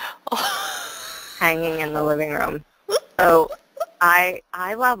heads hanging in the living room. So eye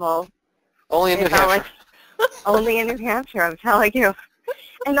level. Only in New It felt Hampshire. like only in New Hampshire, I'm telling you.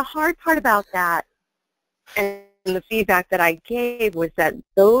 And the hard part about that, and the feedback that I gave, was that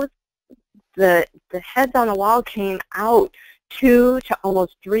the heads on the wall came out 2 to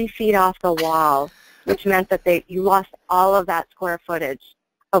almost 3 feet off the wall, which meant that you lost all of that square footage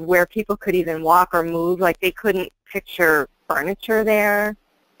of where people could even walk or move. Like, they couldn't picture furniture there.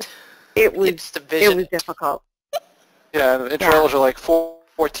 It was difficult. Yeah, and trailers are like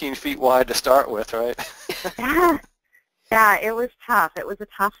 14 feet wide to start with, right? Yeah, it was tough. It was a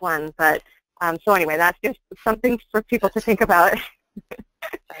tough one, but so anyway, that's just something for people to think about.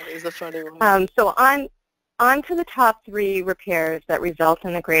 That is a funny one. So on to the top 3 repairs that result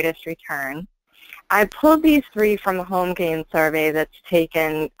in the greatest return. I pulled these 3 from a home gain survey that's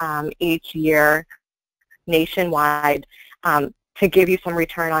taken each year nationwide to give you some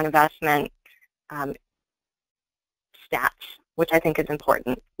return on investment stats, which I think is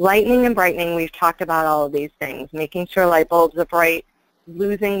important. Lighting and brightening, we've talked about all of these things, making sure light bulbs are bright,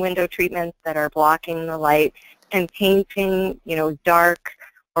 losing window treatments that are blocking the light, and painting, dark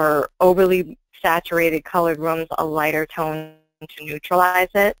or overly saturated colored rooms a lighter tone to neutralize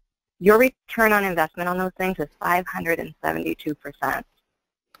it. Your return on investment on those things is 572%. Wow,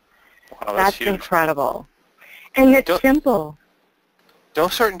 that's huge. Incredible. And it's simple.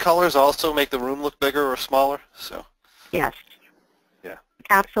 Don't certain colors also make the room look bigger or smaller? So. Yes. Yeah.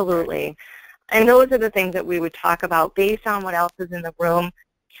 Absolutely. Right. And those are the things that we would talk about based on what else is in the room,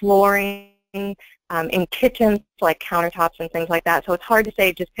 flooring, in kitchens, like countertops and things like that. So it's hard to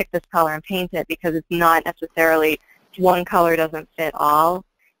say just pick this color and paint it, because it's not necessarily one color doesn't fit all.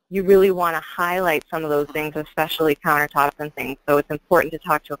 You really want to highlight some of those things, especially countertops and things. So it's important to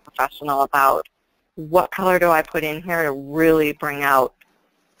talk to a professional about what color do I put in here to really bring out,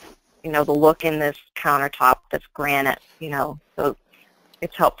 the look in this countertop, this granite, So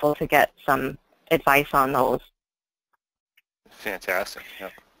it's helpful to get some advice on those. Fantastic.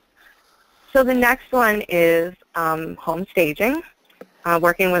 Yep. So the next one is home staging,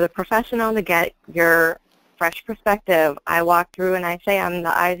 working with a professional to get your fresh perspective. I walk through and I say, I'm the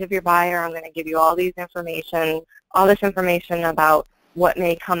eyes of your buyer. I'm going to give you all this information about what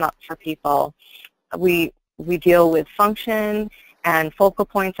may come up for people. We deal with function, and focal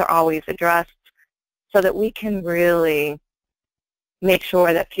points are always addressed so that we can really make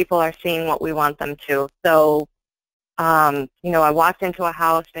sure that people are seeing what we want them to. So, I walked into a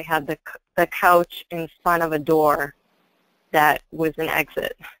house, they had the couch in front of a door that was an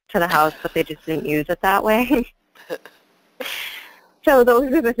exit to the house, but they just didn't use it that way. So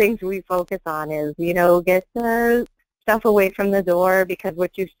those are the things we focus on is, get the stuff away from the door, because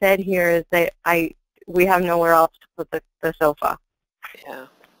what you said here is that we have nowhere else to put the sofa. Yeah.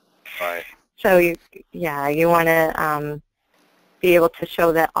 Right. So you want to be able to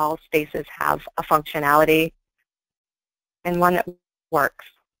show that all spaces have a functionality and one that works.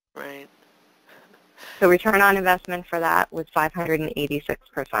 Right. So return on investment for that was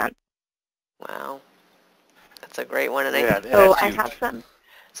 586%. Wow. That's a great one. And I have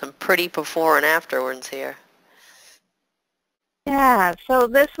some pretty before and after ones here. Yeah, so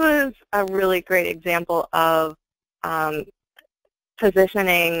this was a really great example of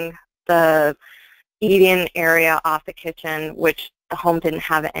positioning the eating area off the kitchen, which the home didn't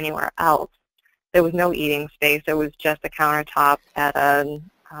have it anywhere else. There was no eating space. There was just a countertop at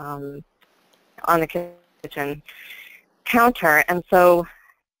on the kitchen counter. And so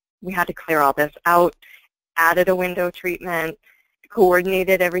we had to clear all this out, added a window treatment,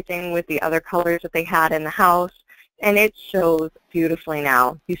 coordinated everything with the other colors that they had in the house, and it shows beautifully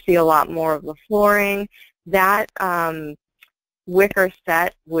now. You see a lot more of the flooring. That wicker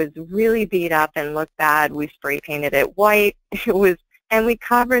set was really beat up and looked bad. We spray painted it white. And we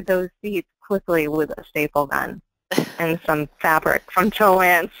covered those seats quickly with a staple gun and some fabric from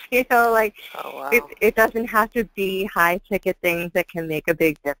Joann's. Oh, wow. It doesn't have to be high-ticket things that can make a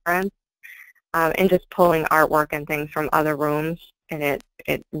big difference. And just pulling artwork and things from other rooms, and it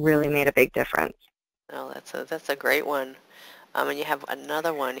really made a big difference. Oh, that's a great one. And you have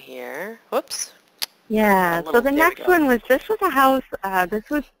another one here. Whoops. Yeah. So the next one was, this was a house. This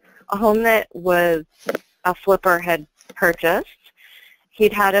was a home that was a flipper had purchased.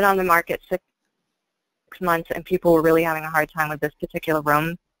 He'd had it on the market 6 months, and people were really having a hard time with this particular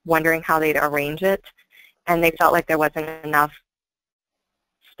room, wondering how they'd arrange it, and they felt like there wasn't enough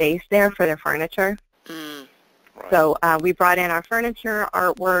space there for their furniture. Mm. Right. So we brought in our furniture,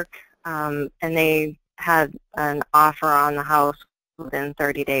 artwork, and they had an offer on the house within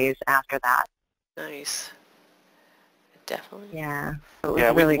 30 days after that. Nice. Definitely. Yeah, it was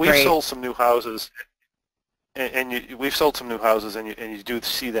Yeah, really we've great. sold some new houses, we've sold some new houses, and you do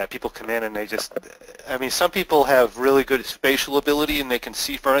see that people come in and they just, I mean, some people have really good spatial ability and they can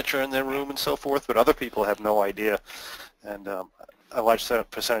see furniture in their room and so forth, but other people have no idea. And a large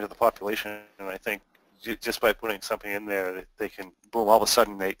percentage of the population, and I think just by putting something in there, they can, boom, all of a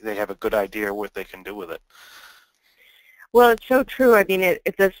sudden they have a good idea what they can do with it. Well, it's so true. I mean,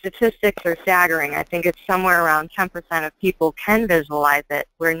 the statistics are staggering. I think it's somewhere around 10% of people can visualize it,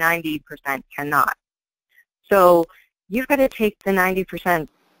 where 90% cannot. So you've got to take the 90%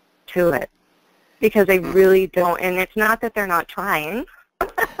 to it, because they really don't. And it's not that they're not trying.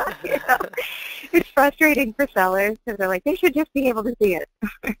 You know? It's frustrating for sellers because they're like, they should just be able to see it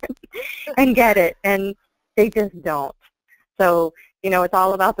and get it, and they just don't. So, you know, it's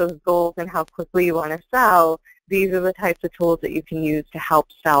all about those goals and how quickly you want to sell. These are the types of tools that you can use to help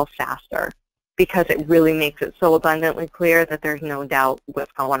sell faster, because it really makes it so abundantly clear that there's no doubt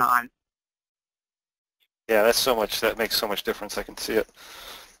what's going on. Yeah, that makes so much difference. I can see it.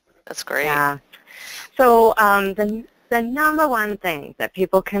 That's great. Yeah. So the number one thing that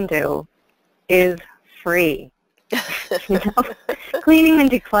people can do is free. You know? Cleaning and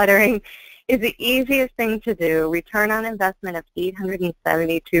decluttering is the easiest thing to do. Return on investment of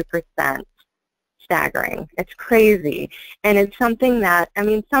 872%. Staggering. It's crazy. And it's something that, I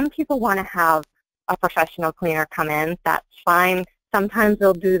mean, some people want to have a professional cleaner come in. That's fine. Sometimes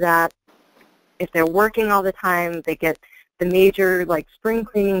they'll do that. If they're working all the time, they get the major, like, spring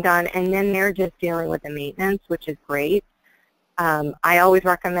cleaning done, and then they're just dealing with the maintenance, which is great. I always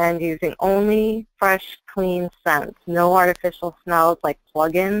recommend using only fresh, clean scents, no artificial smells like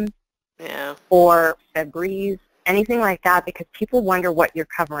plug-ins or Febreze, anything like that, because people wonder what you're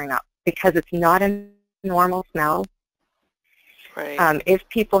covering up, because it's not a normal smell. Right. If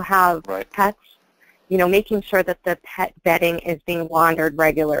people have pets, you know, making sure that the pet bedding is being laundered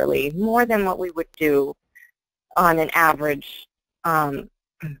regularly, more than what we would do on an average,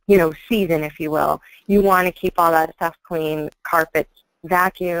 you know, season, if you will. You want to keep all that stuff clean, carpets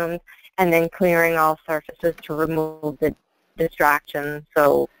vacuumed, and then clearing all surfaces to remove the distractions.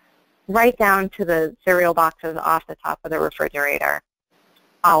 So right down to the cereal boxes off the top of the refrigerator.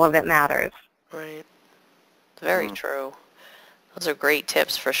 All of it matters. Right. Very true. Those are great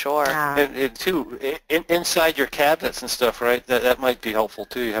tips for sure. And too, inside your cabinets and stuff, right? That might be helpful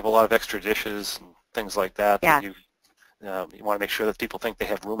too. You have a lot of extra dishes and things like that. Yes. That you want to make sure that people think they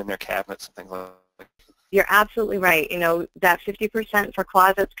have room in their cabinets and things like that. You're absolutely right. You know, that 50% for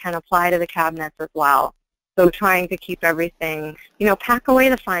closets can apply to the cabinets as well. So trying to keep everything, you know, pack away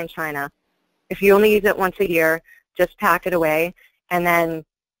the fine china. If you only use it once a year, just pack it away. And then,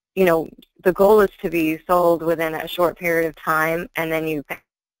 you know, the goal is to be sold within a short period of time, and then you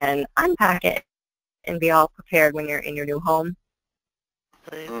can unpack it and be all prepared when you're in your new home.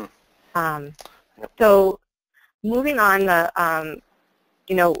 Right. So moving on,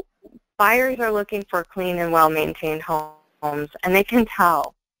 you know, buyers are looking for clean and well-maintained homes, and they can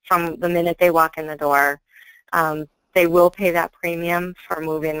tell from the minute they walk in the door. They will pay that premium for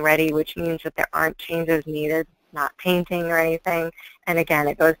move-in ready, which means that there aren't changes needed, not painting or anything. And again,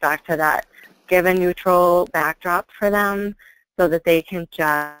 it goes back to that, give a neutral backdrop for them so that they can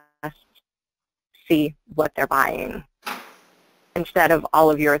just see what they're buying instead of all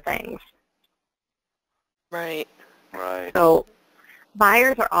of your things. Right. Right. So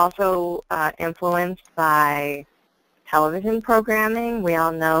buyers are also influenced by television programming. We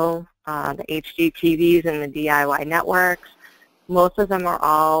all know the HGTVs and the DIY networks. Most of them are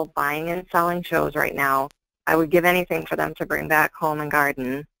all buying and selling shows right now. I would give anything for them to bring back Home and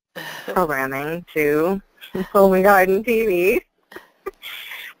Garden programming to Home and Garden TV.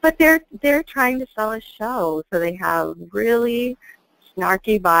 But they're trying to sell a show, so they have really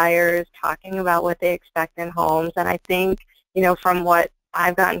snarky buyers talking about what they expect in homes. And I think, you know, from what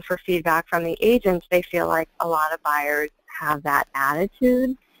I've gotten for feedback from the agents, they feel like a lot of buyers have that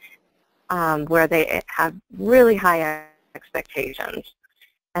attitude where they have really high expectations,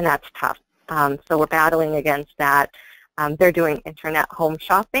 and that's tough. So we're battling against that. They're doing internet home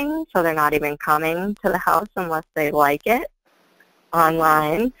shopping, so they're not even coming to the house unless they like it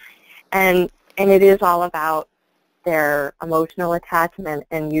online. And it is all about their emotional attachment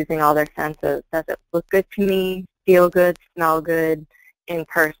and using all their senses. Does it look good to me, feel good, smell good in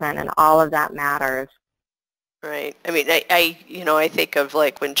person? And all of that matters. Right. I mean, I think of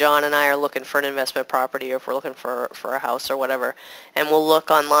like when John and I are looking for an investment property, or if we're looking for a house or whatever, and we'll look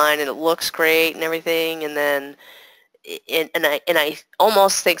online and it looks great and everything, and then and I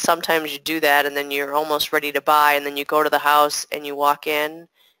almost think sometimes you do that, and then you're almost ready to buy, and then you go to the house and you walk in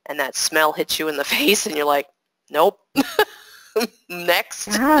and that smell hits you in the face and you're like, Nope. Next.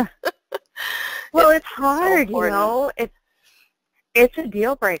 Yeah. Well, it's so hard, you important. know. It's a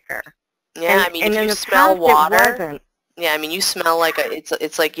deal breaker. Yeah, I mean, And if in you the smell past, it water, wasn't. yeah, I mean, you smell like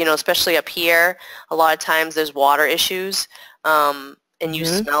it's like, you know, especially up here, a lot of times there's water issues, and you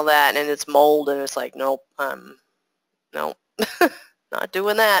Hmm. smell that and it's mold and it's like, nope, nope, not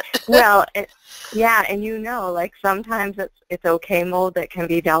doing that. Well, yeah, and you know, like sometimes it's okay mold that can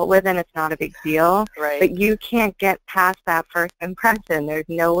be dealt with and it's not a big deal, Right, but you can't get past that first impression. There's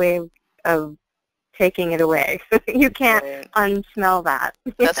no way of taking it away. You can't right. unsmell that.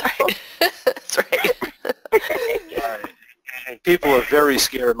 You That's know? right. That's right. Right. And people are very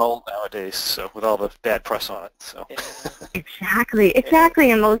scared of mold nowadays, so with all the bad press on it. So. Yeah.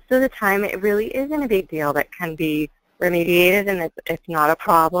 Exactly. And most of the time, it really isn't a big deal that can be remediated, and it's not a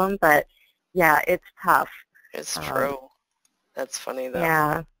problem. But yeah, it's tough. It's Um, true. That's funny though.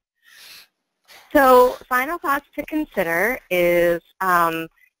 yeah. So final thoughts to consider is,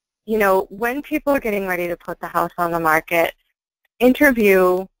 you know, when people are getting ready to put the house on the market,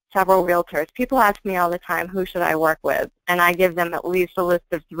 interview several realtors. People ask me all the time, who should I work with? And I give them at least a list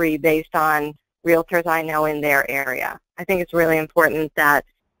of 3 based on realtors I know in their area. I think it's really important that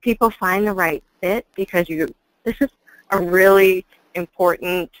people find the right fit because this is a really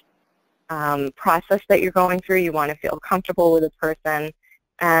important process that you're going through. You want to feel comfortable with a person,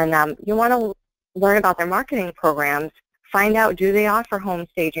 and you want to learn about their marketing programs. Find out, do they offer home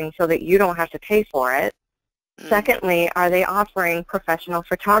staging so that you don't have to pay for it? Secondly, are they offering professional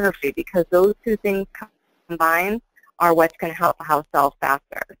photography? Because those 2 things combined are what's going to help a house sell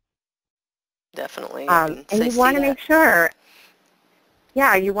faster. Definitely, I can And you see want to that. make sure,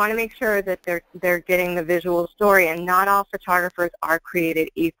 yeah, you want to make sure that they're getting the visual story, and not all photographers are created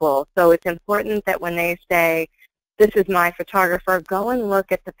equal. So it's important that when they say, this is my photographer, go and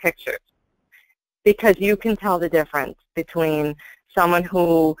look at the pictures, because you can tell the difference between someone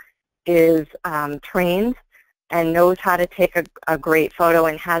who is trained and knows how to take a great photo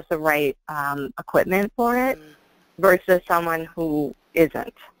and has the right equipment for it versus someone who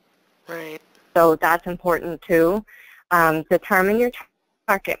isn't. Right. So that's important too. Determine your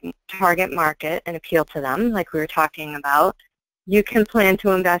target market and appeal to them, like we were talking about. You can plan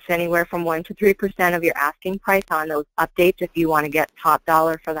to invest anywhere from 1% to 3% of your asking price on those updates if you want to get top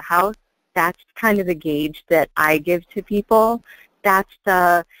dollar for the house. That's kind of the gauge that I give to people. That's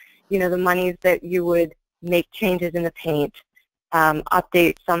the, you know, the monies that you would make changes in the paint,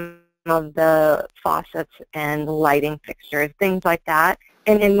 update some of the faucets and lighting fixtures, things like that.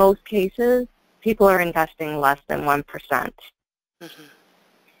 And in most cases, people are investing less than 1%. Mm-hmm.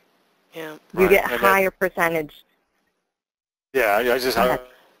 Yeah. You get And higher percentage. yeah, I Go ahead.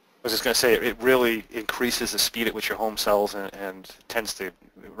 was just going to say it really increases the speed at which your home sells and tends to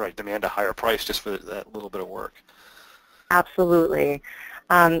demand a higher price just for that little bit of work. Absolutely.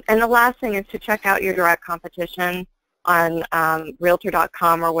 And the last thing is to check out your direct competition on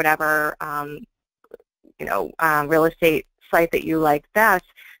Realtor.com or whatever real estate site that you like best,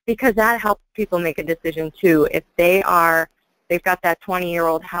 because that helps people make a decision too. If they've got that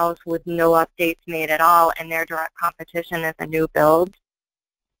 20-year-old house with no updates made at all, and their direct competition is a new build,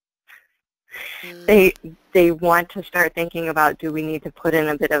 they want to start thinking about, do we need to put in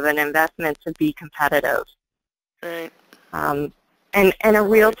a bit of an investment to be competitive? Right. And a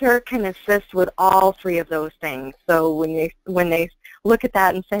realtor can assist with all 3 of those things. So when they look at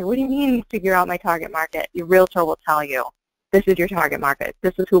that and say, what do you mean figure out my target market? Your realtor will tell you, this is your target market.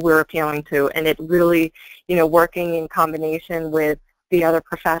 This is who we're appealing to. And it really, working in combination with the other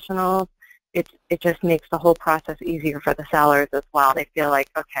professionals, it just makes the whole process easier for the sellers as well. They feel like,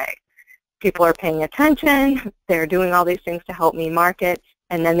 okay, people are paying attention. They're doing all these things to help me market.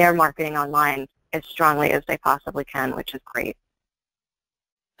 And then they're marketing online as strongly as they possibly can, which is great.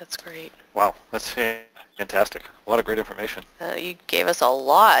 That's great. Wow, that's fantastic. A lot of great information. You gave us a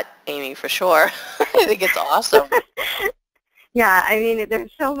lot, Amy, for sure. I think it's awesome. Yeah, I mean, there's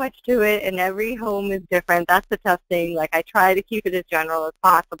so much to it, and every home is different. That's the tough thing. Like, I try to keep it as general as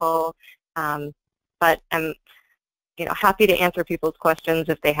possible, but I'm, happy to answer people's questions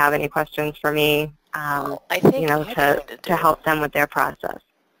if they have any questions for me, Well, I think to help them with their process.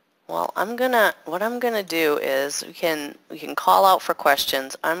 Well, what I'm gonna do is we can call out for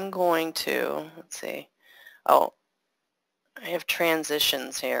questions. I'm going to, let's see. Oh, I have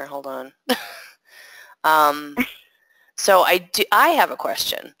transitions here. Hold on. So I have a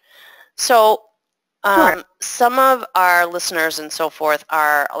question. So Sure. some of our listeners and so forth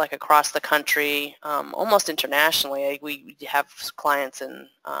are like across the country, almost internationally. We have clients in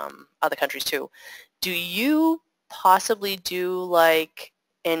other countries too. Do you possibly do like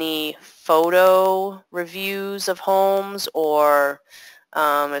any photo reviews of homes, or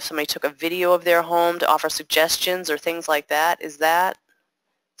if somebody took a video of their home to offer suggestions or things like that. Is that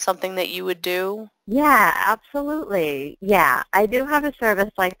something that you would do? Yeah, absolutely. Yeah, I do have a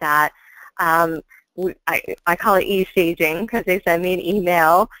service like that. I call it e-staging because they send me an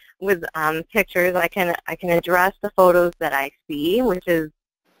email with pictures. I can address the photos that I see, which is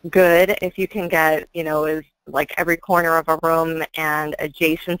good if you can get, is like every corner of a room and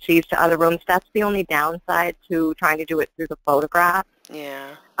adjacencies to other rooms. That's the only downside to trying to do it through the photograph.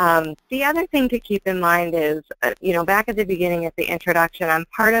 Yeah. The other thing to keep in mind is, back at the beginning at the introduction, I'm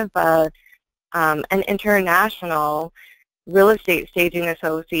part of an international real estate staging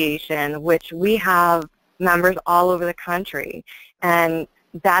association, which we have members all over the country, and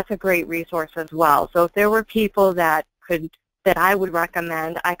that's a great resource as well. So if there were people that I would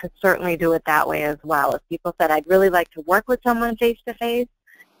recommend, I could certainly do it that way as well. If people said, I'd really like to work with someone face-to-face,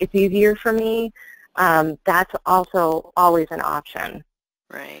 it's easier for me, that's also always an option.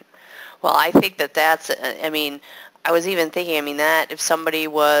 Right. Well, I think that's, I was even thinking, that if somebody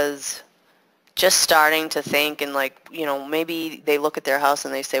was just starting to think and maybe they look at their house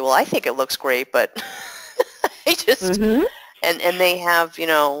and they say, well, I think it looks great, but I just, and they have,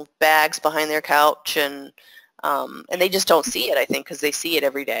 bags behind their couch and they just don't see it, I think, because they see it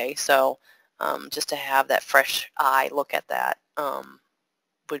every day. So just to have that fresh eye look at that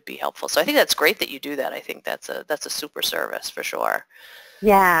would be helpful. So I think that's great that you do that. I think that's a super service for sure.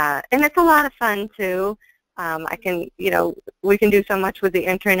 Yeah, and it's a lot of fun too. We can do so much with the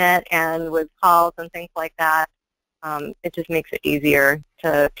internet and with calls and things like that. It just makes it easier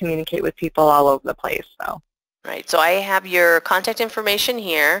to communicate with people all over the place. So. Right. So I have your contact information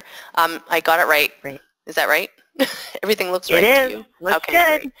here. I got it right. Great. Is that right? Everything looks right to you? Looks okay,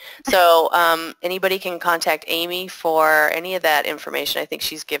 good. Great. So anybody can contact Amy for any of that information. I think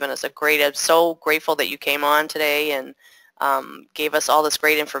she's given us I'm so grateful that you came on today and gave us all this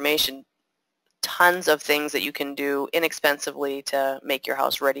great information. Tons of things that you can do inexpensively to make your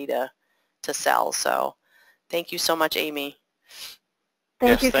house ready to sell. So thank you so much, Amy.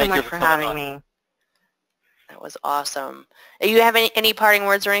 Thank you so much for having me. That was awesome. Do you have any parting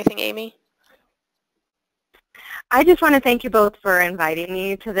words or anything, Amy? I just want to thank you both for inviting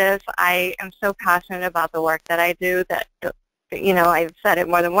me to this. I am so passionate about the work that I do that, I've said it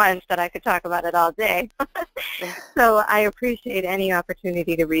more than once that I could talk about it all day. So I appreciate any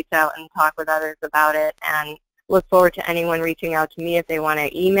opportunity to reach out and talk with others about it, and look forward to anyone reaching out to me if they want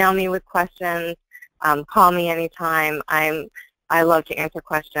to email me with questions, call me anytime. I love to answer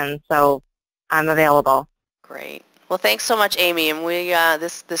questions, so I'm available. Great. Well, thanks so much, Amy, and we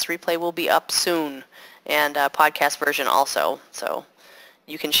this replay will be up soon, and podcast version also, so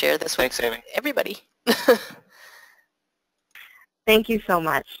you can share this with everybody. Thank you so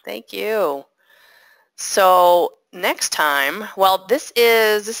much. Thank you. So next time, well, this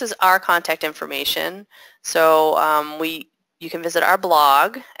is our contact information. So you can visit our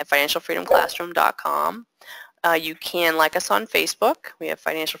blog at financialfreedomclassroom.com. You can like us on Facebook. We have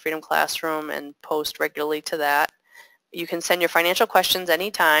Financial Freedom Classroom and post regularly to that. You can send your financial questions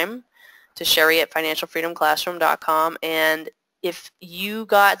anytime to Sherry at financialfreedomclassroom.com. And if you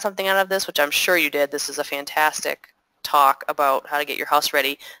got something out of this, which I'm sure you did, this is a fantastic talk about how to get your house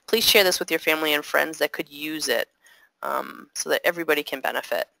ready, please share this with your family and friends that could use it so that everybody can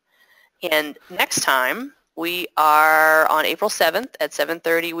benefit. And next time, we are on April 7th at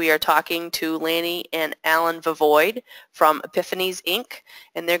 7:30. We are talking to Lanny and Alan Vavoid from Epiphanies, Inc.,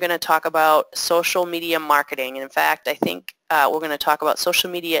 and they're going to talk about social media marketing. And in fact, I think we're going to talk about social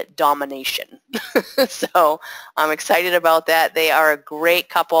media domination. So I'm excited about that. They are a great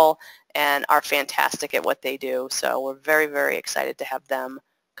couple and are fantastic at what they do. So we're very, very excited to have them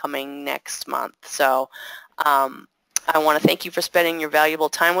coming next month. So I want to thank you for spending your valuable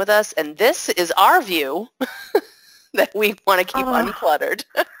time with us. And this is our view that we want to keep uncluttered.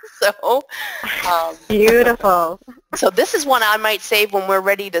 So beautiful. So this is one I might save when we're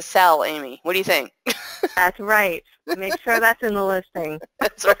ready to sell, Amy. What do you think? That's right. Make sure that's in the listing.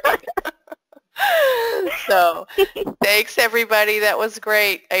 That's right. So thanks, everybody. That was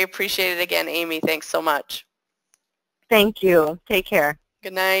great. I appreciate it again, Amy. Thanks so much. Thank you. Take care.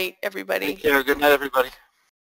 Good night, everybody. Take care. Good night, everybody.